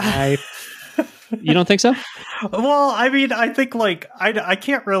it's You don't think so? Well, I mean, I think like I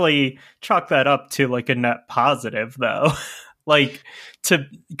can't really chalk that up to like a net positive though. Like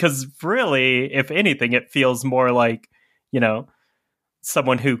because really, if anything, it feels more like,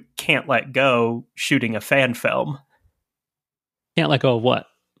 someone who can't let go shooting a fan film. Can't let go of what?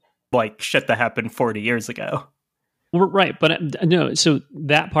 Like shit that happened 40 years ago. Right. But no, so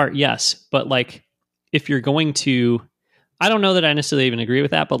that part, yes. But like, if you're going to I don't know that I necessarily even agree with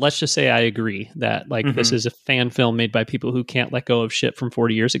that, but let's just say I agree that like this is a fan film made by people who can't let go of shit from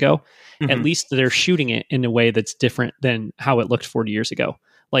 40 years ago. At least they're shooting it in a way that's different than how it looked 40 years ago.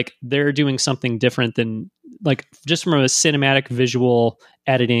 Like they're doing something different than like just from a cinematic visual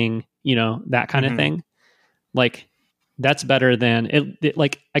editing, you know, that kind of thing. Like that's better than it.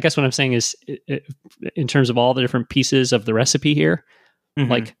 Like, I guess what I'm saying is in terms of all the different pieces of the recipe here,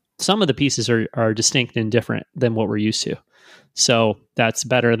 like some of the pieces are distinct and different than what we're used to. So that's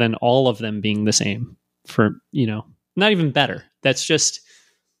better than all of them being the same for, you know, not even better. That's just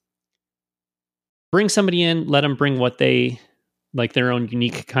bring somebody in, let them bring what they like, their own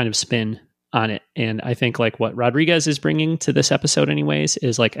unique kind of spin on it. And I think like what Rodriguez is bringing to this episode anyways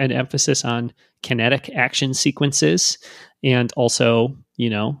is like an emphasis on kinetic action sequences. And also, you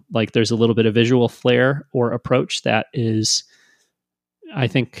know, like there's a little bit of visual flair or approach that is, I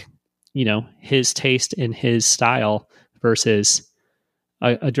think, you know, his taste and his style versus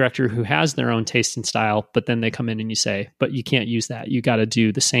a director who has their own taste and style, but then they come in and you say, but you can't use that. You got to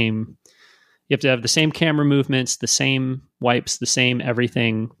do the same. You have to have the same camera movements, the same wipes, the same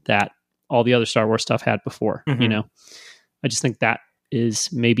everything that all the other Star Wars stuff had before. You know, I just think that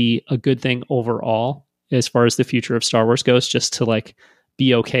is maybe a good thing overall as far as the future of Star Wars goes, just to like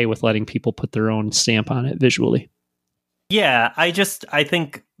be okay with letting people put their own stamp on it visually. Yeah, I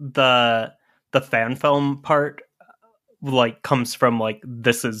think the fan film part like comes from like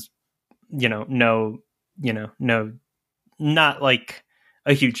this is, you know, not like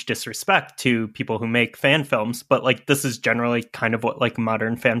a huge disrespect to people who make fan films, but like this is generally kind of what like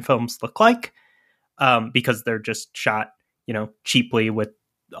modern fan films look like, because they're just shot, you know, cheaply with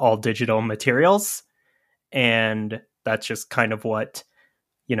all digital materials, and that's just kind of what,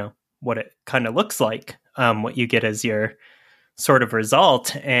 you know, what it kind of looks like, what you get as your sort of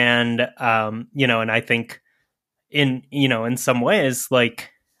result. And you know, and I think in, you know, in some ways,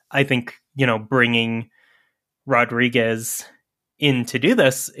 like I think, you know, bringing Rodriguez in to do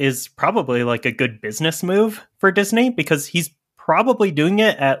this is probably like a good business move for Disney, because he's probably doing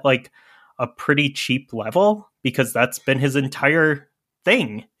it at like a pretty cheap level, because that's been his entire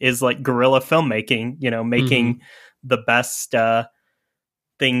thing, is like guerrilla filmmaking, you know, making the best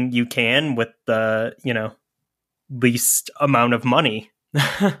thing you can with the, you know, least amount of money.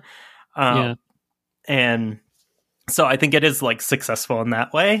 And so I think it is like successful in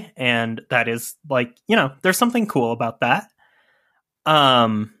that way, and that is like, you know, there's something cool about that.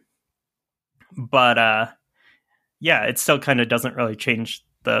 But yeah, it still kind of doesn't really change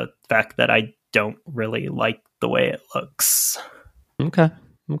the fact that I don't really like the way it looks. Okay.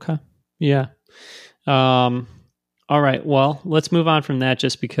 Yeah. All right. Well, let's move on from that,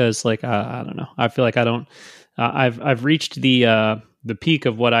 just because like, I don't know. I feel like I don't, I've reached the peak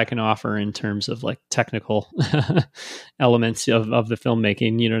of what I can offer in terms of like technical elements of the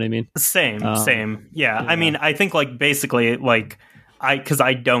filmmaking. You know what I mean? Same. Yeah. I mean, I think like basically like because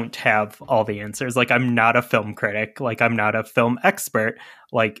I don't have all the answers. Like I'm not a film critic. Like I'm not a film expert.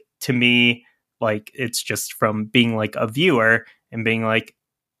 Like to me, like it's just from being like a viewer and being like,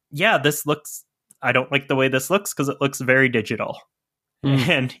 yeah, I don't like the way this looks because it looks very digital.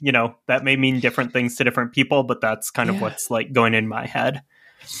 And, you know, that may mean different things to different people, but that's kind of what's like going in my head.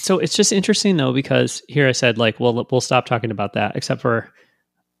 So it's just interesting though, because here I said like, well, we'll stop talking about that, except for,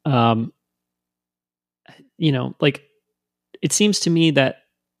 you know, like it seems to me that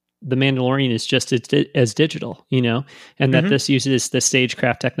The Mandalorian is just as digital, you know, and that this uses the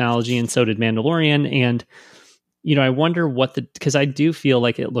stagecraft technology, and so did Mandalorian. And, you know, I wonder because I do feel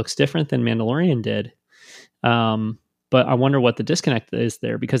like it looks different than Mandalorian did. But I wonder what the disconnect is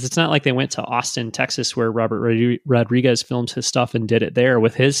there, because it's not like they went to Austin, Texas, where Robert Rodriguez films his stuff and did it there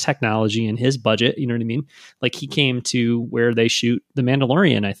with his technology and his budget. You know what I mean? Like he came to where they shoot The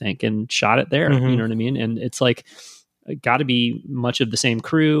Mandalorian, I think, and shot it there. You know what I mean? And it's like, got to be much of the same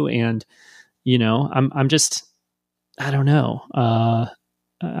crew. And, you know, I'm just, I don't know.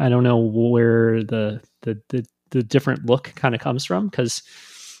 I don't know where the different look kind of comes from, because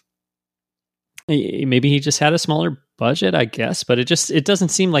maybe he just had a smaller budget, I guess, but it doesn't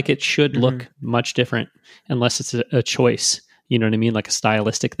seem like it should look much different unless it's a choice, you know what I mean? Like a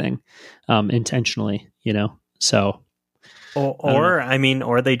stylistic thing, intentionally, you know? So,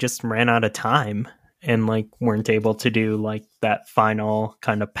 or they just ran out of time and like weren't able to do like that final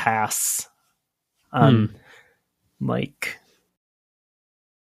kind of pass on like,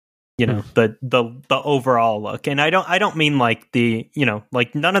 you know, the overall look. And I don't mean like the, you know,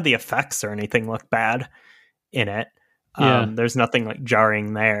 like none of the effects or anything look bad in it. There's nothing like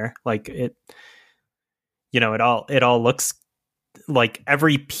jarring there. Like it, you know, it all looks like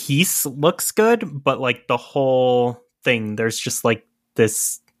every piece looks good, but like the whole thing. There's just like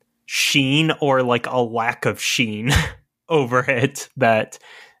this sheen or like a lack of sheen over it that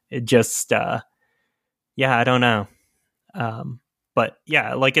it just yeah, I don't know. But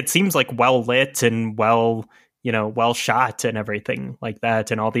yeah, like it seems like well lit and well shot and everything like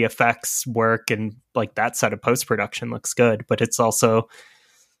that, and all the effects work, and like that side of post-production looks good, but it's also,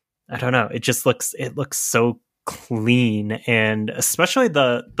 I don't know, it looks so clean, and especially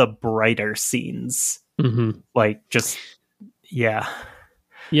the brighter scenes. Mm-hmm. Like just yeah,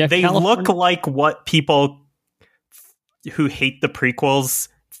 they California- look like what people who hate the prequels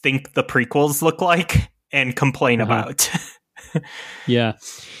think the prequels look like and complain about. Yeah.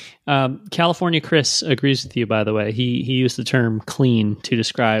 California Chris agrees with you, by the way. He used the term clean to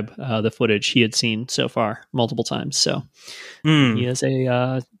describe the footage he had seen so far multiple times. So he is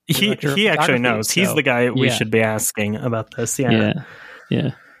a he actually knows. So, he's the guy we should be asking about this. Yeah.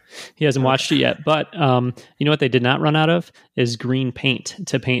 He hasn't watched it yet, but you know what they did not run out of is green paint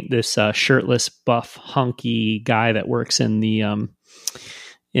to paint this shirtless, buff, hunky guy that works in the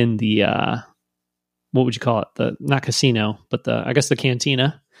what would you call it? The not casino, but I guess the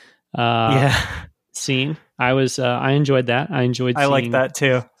cantina. Scene. I enjoyed that. I like that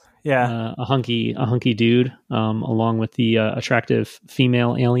too. Yeah. A hunky dude, along with the attractive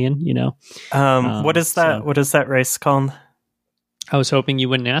female alien, what is that? So, what is that race called? I was hoping you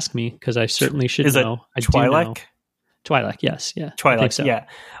wouldn't ask me, because I certainly should know. Is it Twi'lek? Twi'lek, yes. Yeah. Twi'lek, so. Yeah.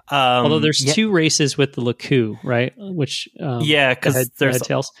 Although there's two races with the Laku, right? Which, because there's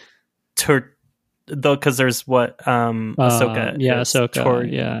tails. Because there's what Ahsoka.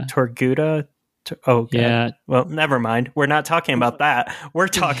 Ahsoka. Torguda. Well, never mind. We're not talking about that. We're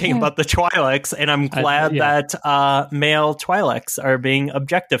talking about the Twi'leks, and I'm glad that male Twi'leks are being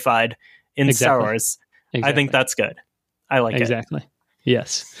objectified in Star Wars. Exactly. I think that's good. I like it. Exactly.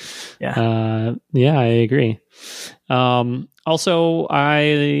 Yes. Yeah. I agree. Also,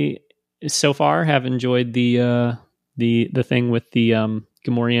 I so far have enjoyed the thing with the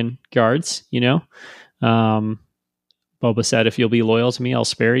Gamorrean guards. Boba said, "If you'll be loyal to me, I'll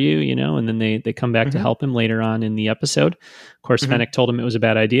spare you." And then they come back to help him later on in the episode. Of course, Fennec told him it was a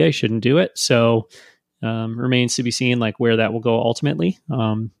bad idea; he shouldn't do it. So, remains to be seen, like where that will go ultimately.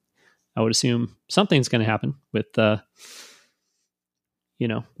 I would assume something's going to happen with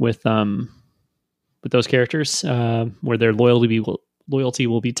those characters, where their loyalty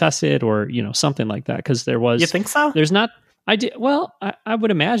will be tested, or something like that. Because there was, you think so? There's not. I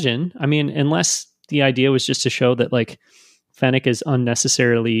would imagine. I mean, unless the idea was just to show that like Fennec is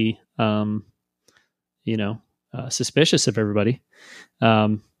unnecessarily, suspicious of everybody.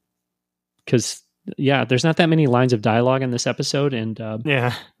 Because there's not that many lines of dialogue in this episode, and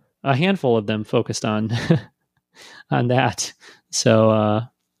a handful of them focused on on that. So I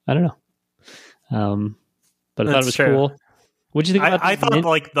don't know. But I thought it was cool. What do you think about I thought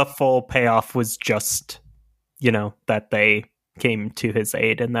like the full payoff was just, that they came to his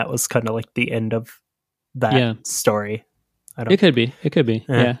aid, and that was kind of like the end of that story. It could be.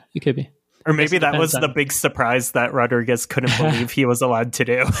 Yeah, it could be. Or maybe that was the big surprise that Rodriguez couldn't believe he was allowed to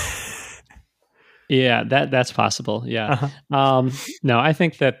do. Yeah, that's possible. Yeah. No, I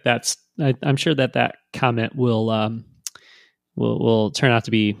think that's. I'm sure that comment will turn out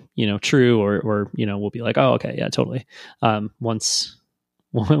to be true, or we'll be like, oh, okay, yeah, totally. Once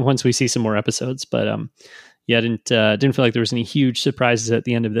we see some more episodes, but didn't feel like there was any huge surprises at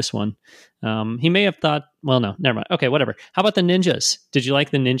the end of this one. He may have thought, well, no, never mind. Okay, whatever. How about the ninjas? Did you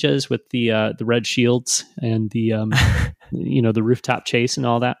like the ninjas with the red shields and the the rooftop chase and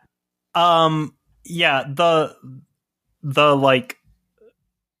all that? Yeah, the like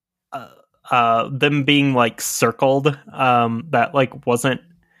them being like circled, that like wasn't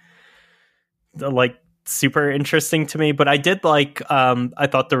like super interesting to me, but I did like, I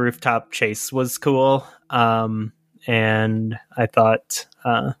thought the rooftop chase was cool. And I thought,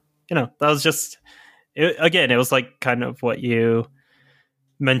 that was just, it was like kind of what you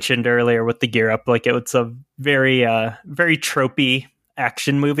mentioned earlier with the gear up. Like it was a very, very tropey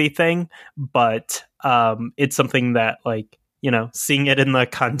action movie thing, but it's something that like, seeing it in the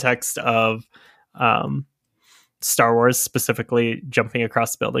context of Star Wars, specifically jumping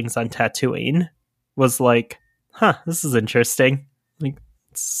across buildings on Tatooine, was like, this is interesting. Like,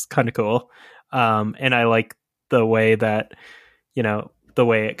 it's kind of cool. And I like the way that, the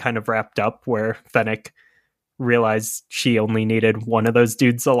way it kind of wrapped up, where Fennec realized she only needed one of those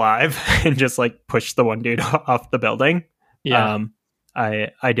dudes alive and just like pushed the one dude off the building. Yeah.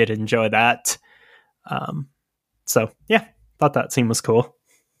 I did enjoy that. So yeah, thought that scene was cool.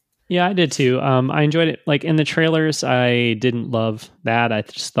 Yeah, I did too. I enjoyed it. Like in the trailers, I didn't love that. I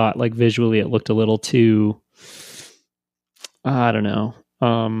just thought like visually it looked a little too I don't know.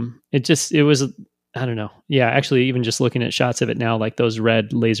 It was, I don't know. Yeah, actually, even just looking at shots of it now, like those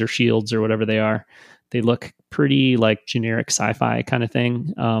red laser shields or whatever they are, they look pretty like generic sci-fi kind of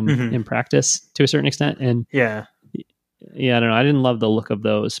thing in practice to a certain extent. And Yeah. I don't know. I didn't love the look of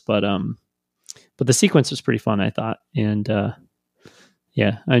those, but the sequence was pretty fun, I thought, and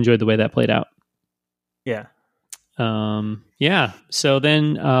yeah, I enjoyed the way that played out. Yeah. Yeah. So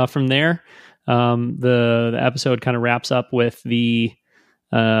then from there, the episode kind of wraps up with the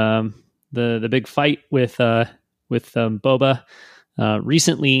big fight with Boba,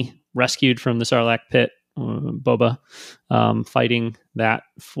 recently rescued from the Sarlacc pit. Boba fighting that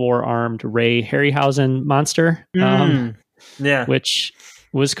 4-armed Ray Harryhausen monster, yeah, which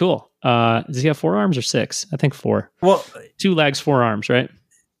was cool. Does he have 4 arms or 6? I think 4. Well, 2 legs, 4 arms, right?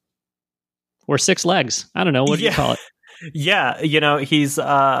 Or 6 legs. I don't know. What do you call it? Yeah, he's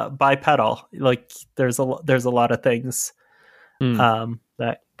bipedal. Like there's a lot of things that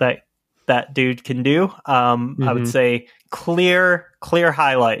dude can do. I would say clear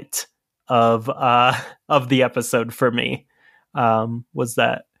highlight of the episode for me was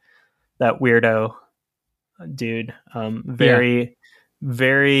that weirdo dude.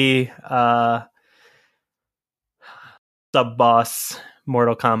 Very sub boss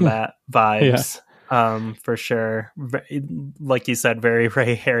Mortal Kombat vibes. For sure. Like you said, very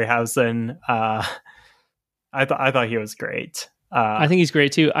Ray Harryhausen. I thought he was great. I think he's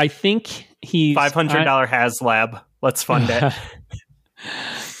great too. I think he's $500 HasLab. Let's fund it.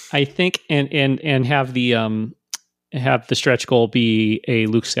 I think and have the stretch goal be a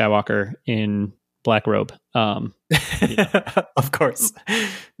Luke Skywalker in black robe. Of course.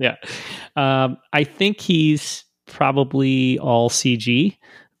 Yeah. I think he's probably all CG,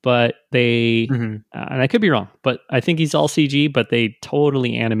 but they and I could be wrong, but I think he's all CG, but they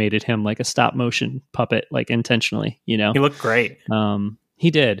totally animated him like a stop motion puppet, like intentionally, He looked great.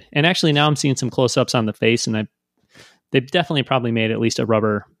 He did. And actually now I'm seeing some close-ups on the face, and they've definitely probably made at least a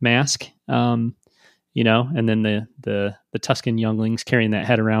rubber mask, and then the Tusken younglings carrying that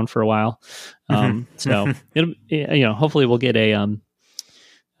head around for a while. So it'll, hopefully we'll get a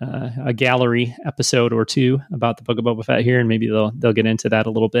gallery episode or 2 about the Book of Boba Fett here, and maybe they'll get into that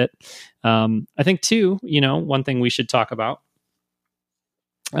a little bit. I think too, one thing we should talk about,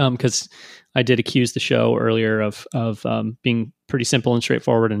 because I did accuse the show earlier of being pretty simple and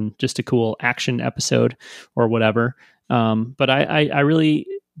straightforward and just a cool action episode or whatever. But I really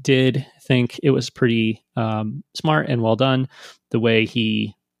did think it was pretty smart and well done the way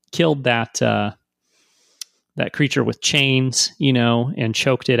he killed that creature with chains, and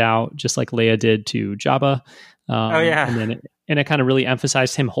choked it out just like Leia did to Jabba. And it kind of really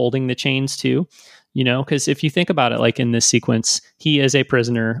emphasized him holding the chains too, because if you think about it, like in this sequence, he is a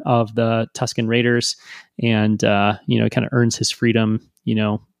prisoner of the Tusken Raiders, and kind of earns his freedom,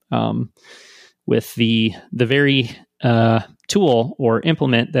 with the very tool or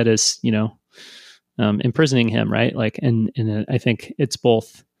implement that is, imprisoning him, right? Like, and I think it's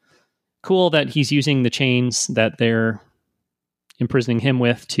both cool that he's using the chains that they're imprisoning him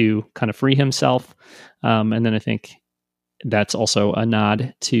with to kind of free himself. And then I think that's also a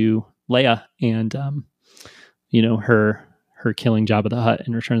nod to Leia and, her killing Jabba the Hutt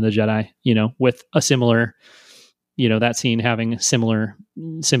in Return of the Jedi, with a similar, that scene having similar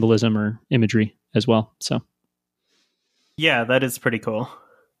symbolism or imagery as well. So. Yeah, that is pretty cool.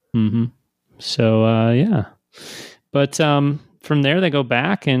 So, yeah. But, from there, they go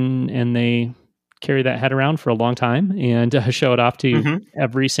back and they carry that head around for a long time and show it off to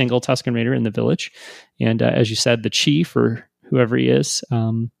every single Tusken Raider in the village. And as you said, the chief or whoever he is,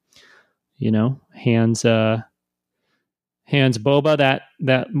 hands Boba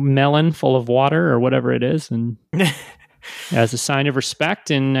that melon full of water or whatever it is, and as a sign of respect.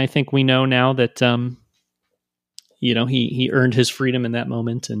 And I think we know now that he earned his freedom in that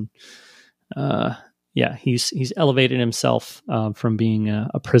moment, and he's elevated himself from being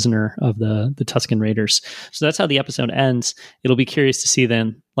a prisoner of the Tusken Raiders. So that's how the episode ends. It'll be curious to see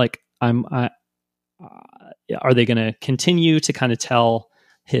then, like, are they going to continue to kind of tell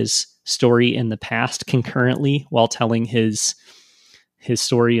his story in the past concurrently while telling his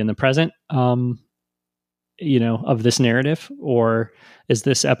story in the present, of this narrative? Or is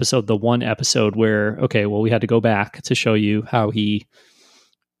this episode the one episode where, okay, well, we had to go back to show you how he,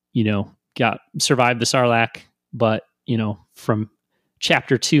 survived the Sarlacc, but from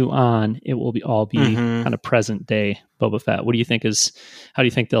chapter 2 on, it will be kind of present day Boba Fett. How do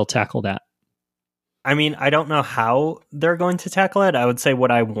you think they'll tackle that? I mean, I don't know how they're going to tackle it. I would say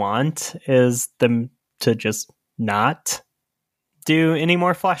what I want is them to just not do any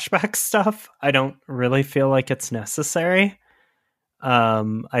more flashback stuff. I don't really feel like it's necessary.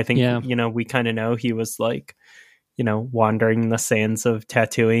 I think, we kind of know he was like, wandering the sands of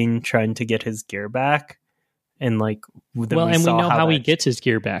Tatooine, trying to get his gear back. And like, then we know how he gets his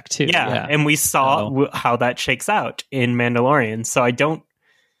gear back too. Yeah. And we saw how that shakes out in Mandalorian. So I don't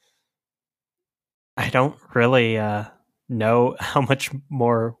really know how much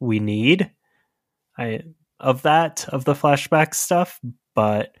more we need of the flashback stuff,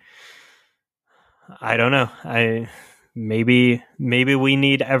 but I don't know. Maybe we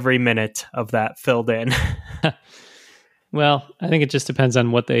need every minute of that filled in. Well, I think it just depends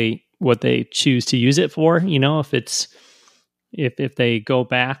on what they choose to use it for. If they go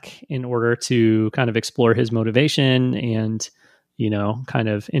back in order to kind of explore his motivation and kind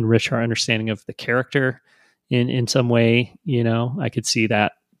of enrich our understanding of the character in some way, I could see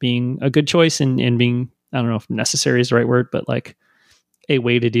that being a good choice and being, I don't know if necessary is the right word, but like a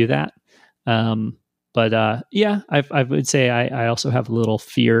way to do that. I would say I also have a little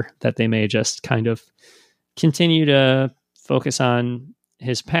fear that they may just kind of continue to focus on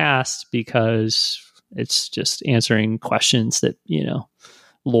his past because it's just answering questions that,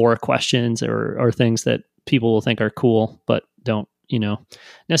 lore questions or things that people will think are cool, but don't,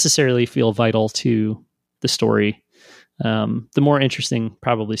 necessarily feel vital to the story. The more interesting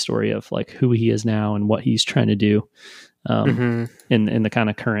probably story of like who he is now and what he's trying to do in the kind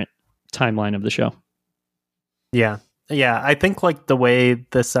of current timeline of the show. Yeah. I think like the way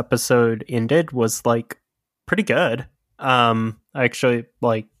this episode ended was like pretty good. Actually,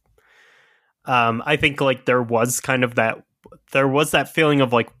 like, I think like there was that feeling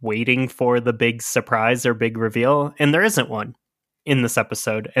of like waiting for the big surprise or big reveal, and there isn't one in this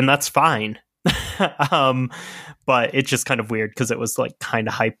episode, and that's fine. But it's just kind of weird because it was like kind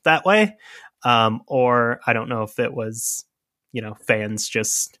of hyped that way. Or I don't know if it was, fans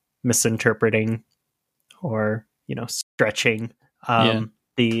just misinterpreting or, stretching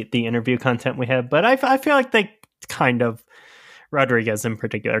the interview content we had. But I feel like they kind of, Rodriguez in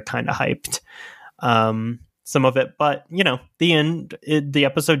particular, kind of hyped some of it. But, the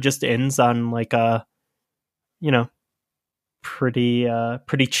episode just ends on like a, pretty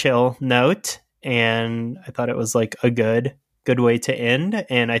chill note. And I thought it was like a good way to end.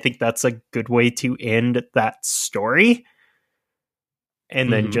 And I think that's a good way to end that story.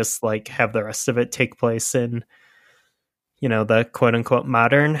 And then just like have the rest of it take place in, the quote unquote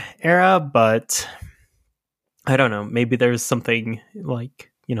modern era. But I don't know, maybe there's something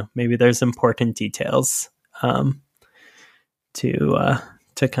like, maybe there's important details to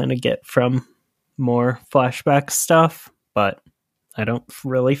kind of get from more flashback stuff, but I don't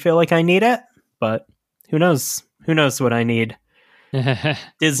really feel like I need it. But who knows? Who knows what I need?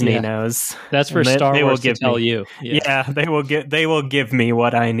 Disney knows. That's for Star Wars to tell you. Yeah, they will give me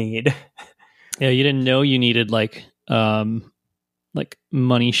what I need. Yeah, you didn't know you needed like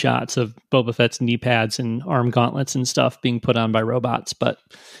money shots of Boba Fett's knee pads and arm gauntlets and stuff being put on by robots, but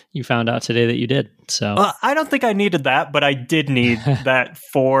you found out today that you did. So I don't think I needed that, but I did need that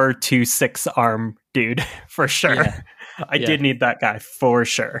 4-6 arm dude for sure. Yeah. I did need that guy for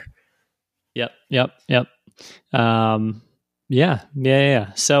sure. Yep.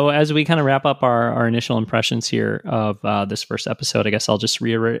 Yeah. So as we kind of wrap up our initial impressions here of this first episode, I guess I'll just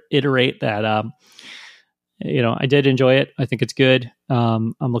reiterate that, I did enjoy it. I think it's good.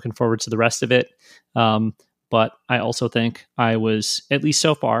 I'm looking forward to the rest of it. But I also think I was, at least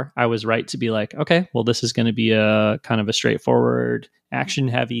so far, I was right to be like, okay, well, this is going to be a kind of a straightforward, action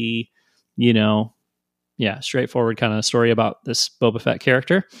heavy, straightforward kind of story about this Boba Fett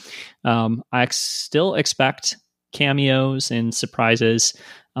character. I still expect cameos and surprises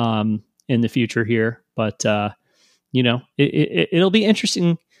in the future here, but it'll be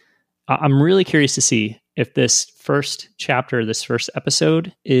interesting. I'm really curious to see if this first chapter, this first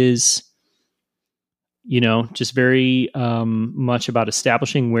episode is, just very much about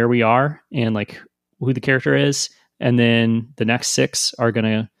establishing where we are and like who the character is. And then the next 6 are going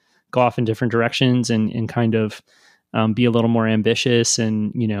to go off in different directions and kind of be a little more ambitious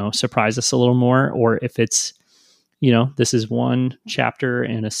and, surprise us a little more. Or if it's, this is one chapter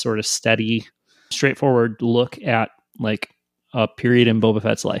and a sort of steady, straightforward look at like a period in Boba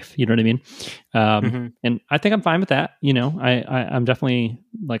Fett's life. You know what I mean? And I think I'm fine with that. I'm definitely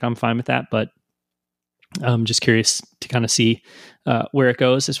like, I'm fine with that, but I'm just curious to kind of see where it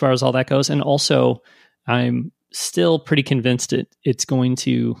goes as far as all that goes. And also I'm still pretty convinced it's going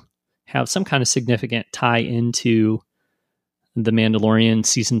to have some kind of significant tie into the Mandalorian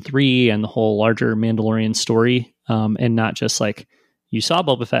season 3 and the whole larger Mandalorian story. And not just like you saw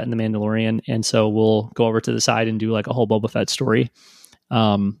Boba Fett in the Mandalorian. And so we'll go over to the side and do like a whole Boba Fett story.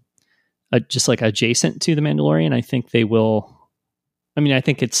 Just like adjacent to the Mandalorian. I think they will I mean, I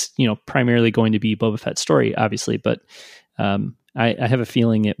think it's, primarily going to be Boba Fett's story, obviously, but I have a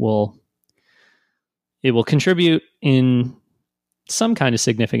feeling it will contribute in some kind of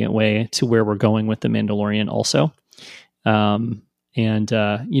significant way to where we're going with the Mandalorian also.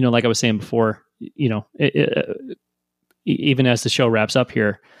 Like I was saying before, even as the show wraps up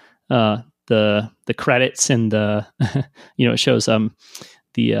here, the credits and the, it shows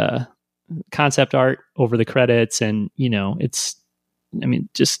the concept art over the credits, and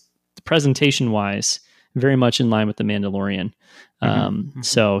just presentation wise, very much in line with the Mandalorian.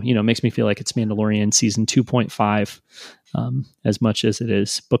 So, it makes me feel like it's Mandalorian season 2.5, as much as it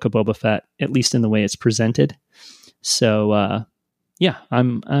is Book of Boba Fett, at least in the way it's presented. So,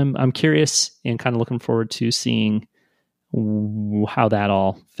 I'm curious and kind of looking forward to seeing how that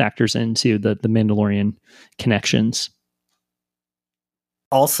all factors into the Mandalorian connections.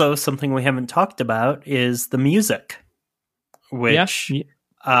 Also, something we haven't talked about is the music, which, we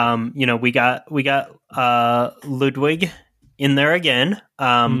got Ludwig in there again,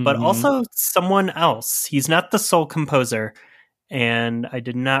 but also someone else. He's not the sole composer, and I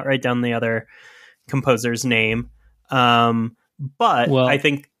did not write down the other composer's name. I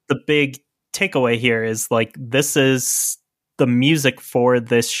think the big takeaway here is like, this is the music for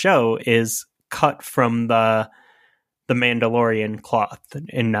this show is cut from the Mandalorian cloth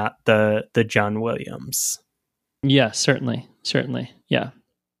and not the John Williams. Yeah, certainly. Yeah.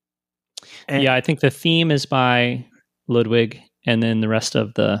 I think the theme is by Ludwig, and then the rest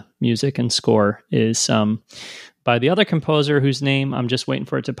of the music and score is by the other composer whose name I'm just waiting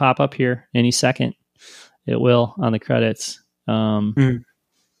for it to pop up here any second. It will on the credits. But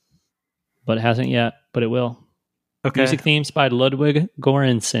it hasn't yet, but it will. Okay. Music themes by Ludwig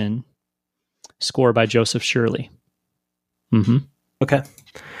Göransson, score by Joseph Shirley. Okay.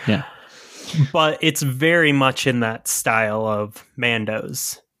 Yeah. But it's very much in that style of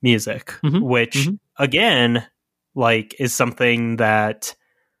Mando's music, which again, like, is something that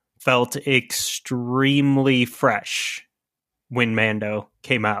felt extremely fresh when Mando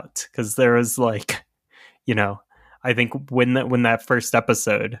came out. Because there was like, I think when that first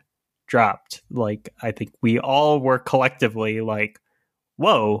episode dropped, like, I think we all were collectively like,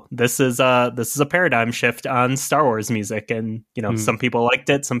 whoa, this is a paradigm shift on Star Wars music. And, some people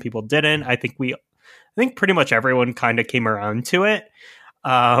liked it, some people didn't. I think pretty much everyone kind of came around to it.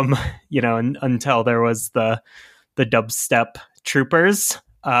 Until there was the dubstep troopers.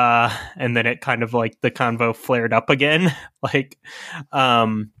 And then it kind of like the convo flared up again. But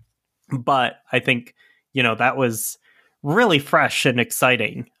I think, that was really fresh and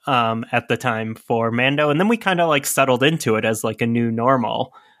exciting at the time for Mando, and then we kind of like settled into it as like a new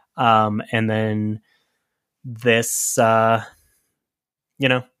normal, and then this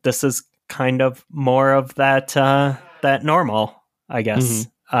this is kind of more of that normal, I guess.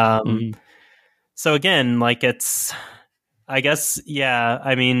 So again, like, it's, I guess,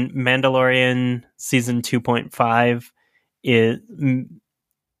 I mean, Mandalorian season 2.5 is,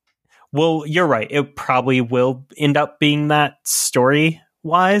 well, you're right. It probably will end up being that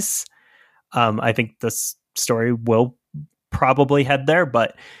story-wise. I think this story will probably head there,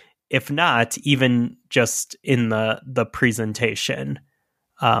 but if not, even just in the presentation,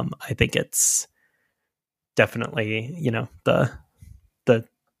 I think it's definitely, the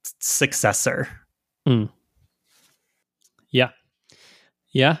successor.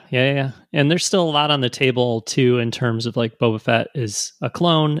 Yeah. And there's still a lot on the table too, in terms of like Boba Fett is a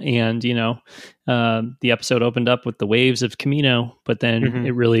clone, and the episode opened up with the waves of Camino, but then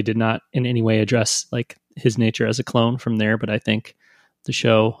it really did not in any way address like his nature as a clone from there. But I think the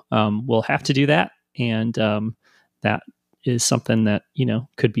show will have to do that, and that is something that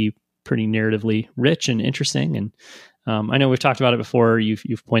could be pretty narratively rich and interesting. And I know we've talked about it before.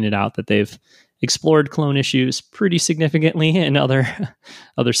 You've pointed out that they've explored clone issues pretty significantly in other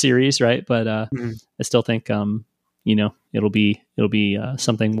series, right? But I still think it'll be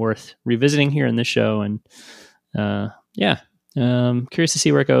something worth revisiting here in this show. And curious to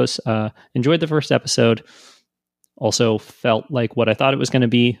see where it goes. Enjoyed the first episode. Also felt like what I thought it was going to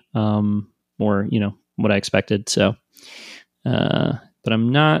be, more what I expected. So, but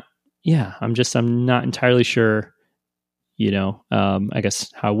I'm not entirely sure. I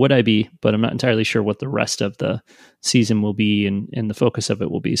guess how would I be, but I'm not entirely sure what the rest of the season will be and the focus of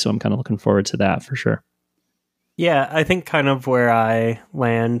it will be. So I'm kind of looking forward to that for sure. Yeah, I think kind of where I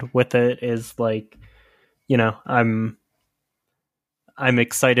land with it is like, I'm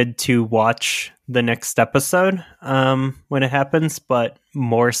excited to watch the next episode when it happens, but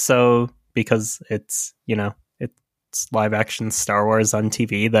more so because it's, live action Star Wars on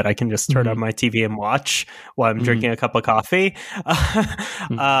TV that I can just turn on my TV and watch while I'm drinking a cup of coffee.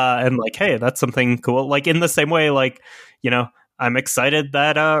 And like, hey, that's something cool. Like in the same way, like, you know, I'm excited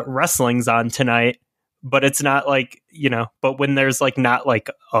that wrestling's on tonight, but it's not like, you know, but when there's like not like,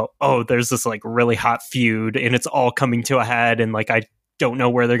 oh, there's this like really hot feud and it's all coming to a head and like I don't know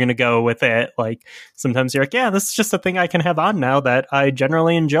where they're going to go with it. Like sometimes you're like, yeah, this is just a thing I can have on now that I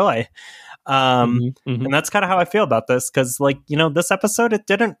generally enjoy. And that's kind of how I feel about this. Cause like, you know, this episode, it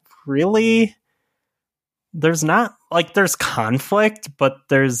didn't really, there's not like, there's conflict, but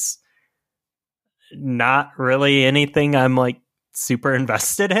there's not really anything I'm like super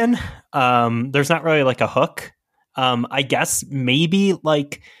invested in. There's not really like a hook. I guess maybe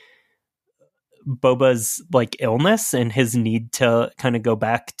like Boba's like illness and his need to kind of go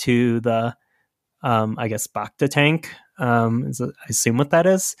back to the, I guess Bacta tank, I assume what that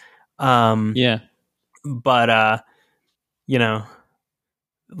is. But you know,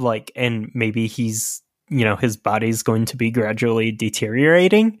 like, and maybe he's, you know, his body's going to be gradually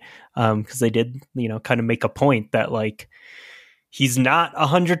deteriorating, because they did, you know, kind of make a point that like he's not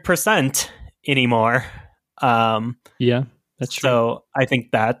 100% anymore. That's true. So I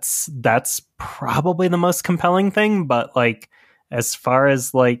think that's probably the most compelling thing. But like, as far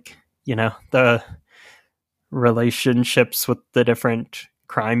as like, you know, the relationships with the different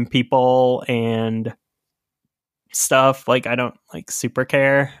crime people and stuff, like I don't like super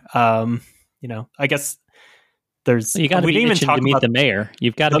care. You know, I guess there's you got to be itching to meet the mayor.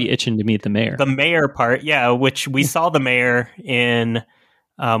 You've got to be itching to meet the mayor. The mayor part, yeah, which we saw the mayor in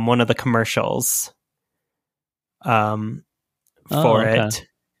one of the commercials for it.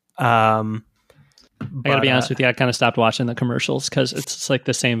 I gotta be honest with you, I kind of stopped watching the commercials because it's like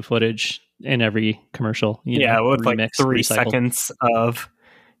the same footage in every commercial. You know, with remixed, like 3 seconds of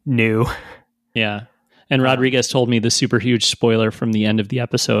new. Yeah. And Rodriguez told me the super huge spoiler from the end of the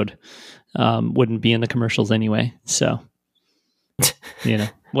episode wouldn't be in the commercials anyway. So, you know,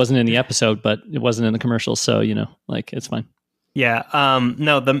 wasn't in the episode, but it wasn't in the commercials. So, you know, like it's fine. Yeah.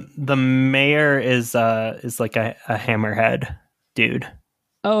 No, the mayor is like a hammerhead dude.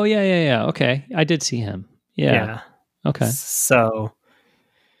 Oh, yeah. Okay. I did see him. Yeah. Okay. So,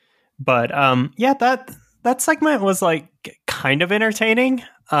 but yeah, that segment was like kind of entertaining.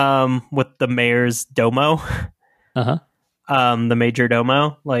 With the mayor's domo, the major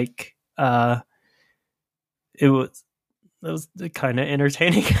domo, like it was kind of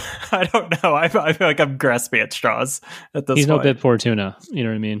entertaining. I don't know. I feel like I'm grasping at straws at this point. He's no Bib Fortuna. You know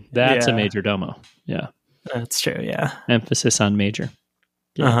what I mean? That's a major domo. Yeah, that's true. Yeah, emphasis on major.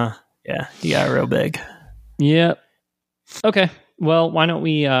 Yeah, he got real big. Yep. Okay. Well, why don't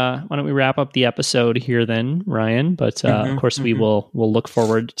we wrap up the episode here then, Ryan? But of course, we'll look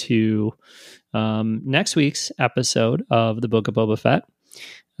forward to next week's episode of the Book of Boba Fett.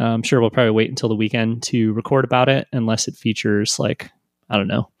 I'm sure we'll probably wait until the weekend to record about it, unless it features like, I don't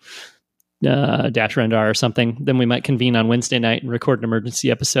know, Dash Rendar or something. Then we might convene on Wednesday night and record an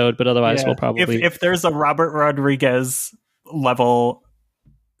emergency episode. But otherwise, we'll probably if there's a Robert Rodriguez level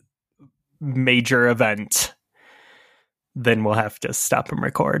major event, then we'll have to stop and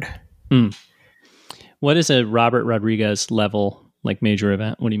record. What is a Robert Rodriguez level like major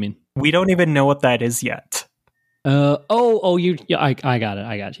event? What do you mean? We don't even know what that is yet. I got it.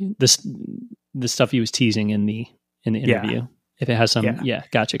 I got you. The stuff he was teasing in the interview. Yeah. If it has some,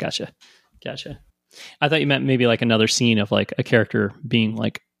 gotcha. I thought you meant maybe like another scene of like a character being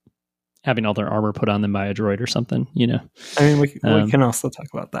like having all their armor put on them by a droid or something, you know? I mean, we can also talk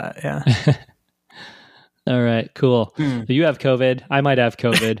about that. Yeah. All right, cool. So you have COVID. I might have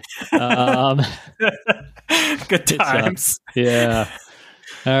COVID. Good times. Yeah.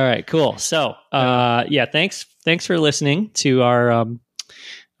 All right, cool. So, thanks for listening to our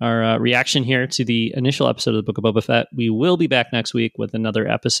reaction here to the initial episode of the Book of Boba Fett. We will be back next week with another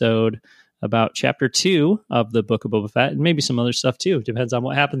episode about Chapter 2 of the Book of Boba Fett, and maybe some other stuff too. Depends on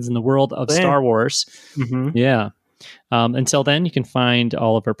what happens in the world of Star Wars. Yeah. Until then, you can find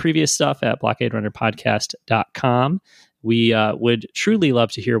all of our previous stuff at blockaderunnerpodcast.com. We would truly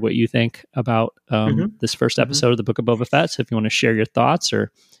love to hear what you think about this first episode of the Book of Boba Fett. So if you want to share your thoughts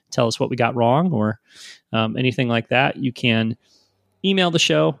or tell us what we got wrong or anything like that, you can email the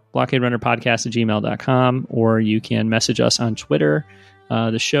show, blockaderunnerpodcast@gmail.com, or you can message us on Twitter.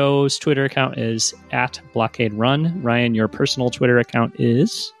 The show's Twitter account is @blockaderun. Ryan, your personal Twitter account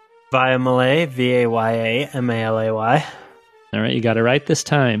is... Via Malay, VAYAMALAY. All right, you got it right this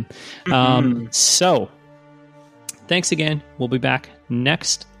time. So, thanks again. We'll be back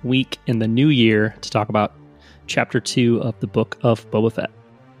next week in the new year to talk about Chapter 2 of the Book of Boba Fett.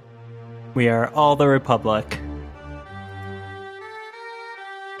 We are all the Republic.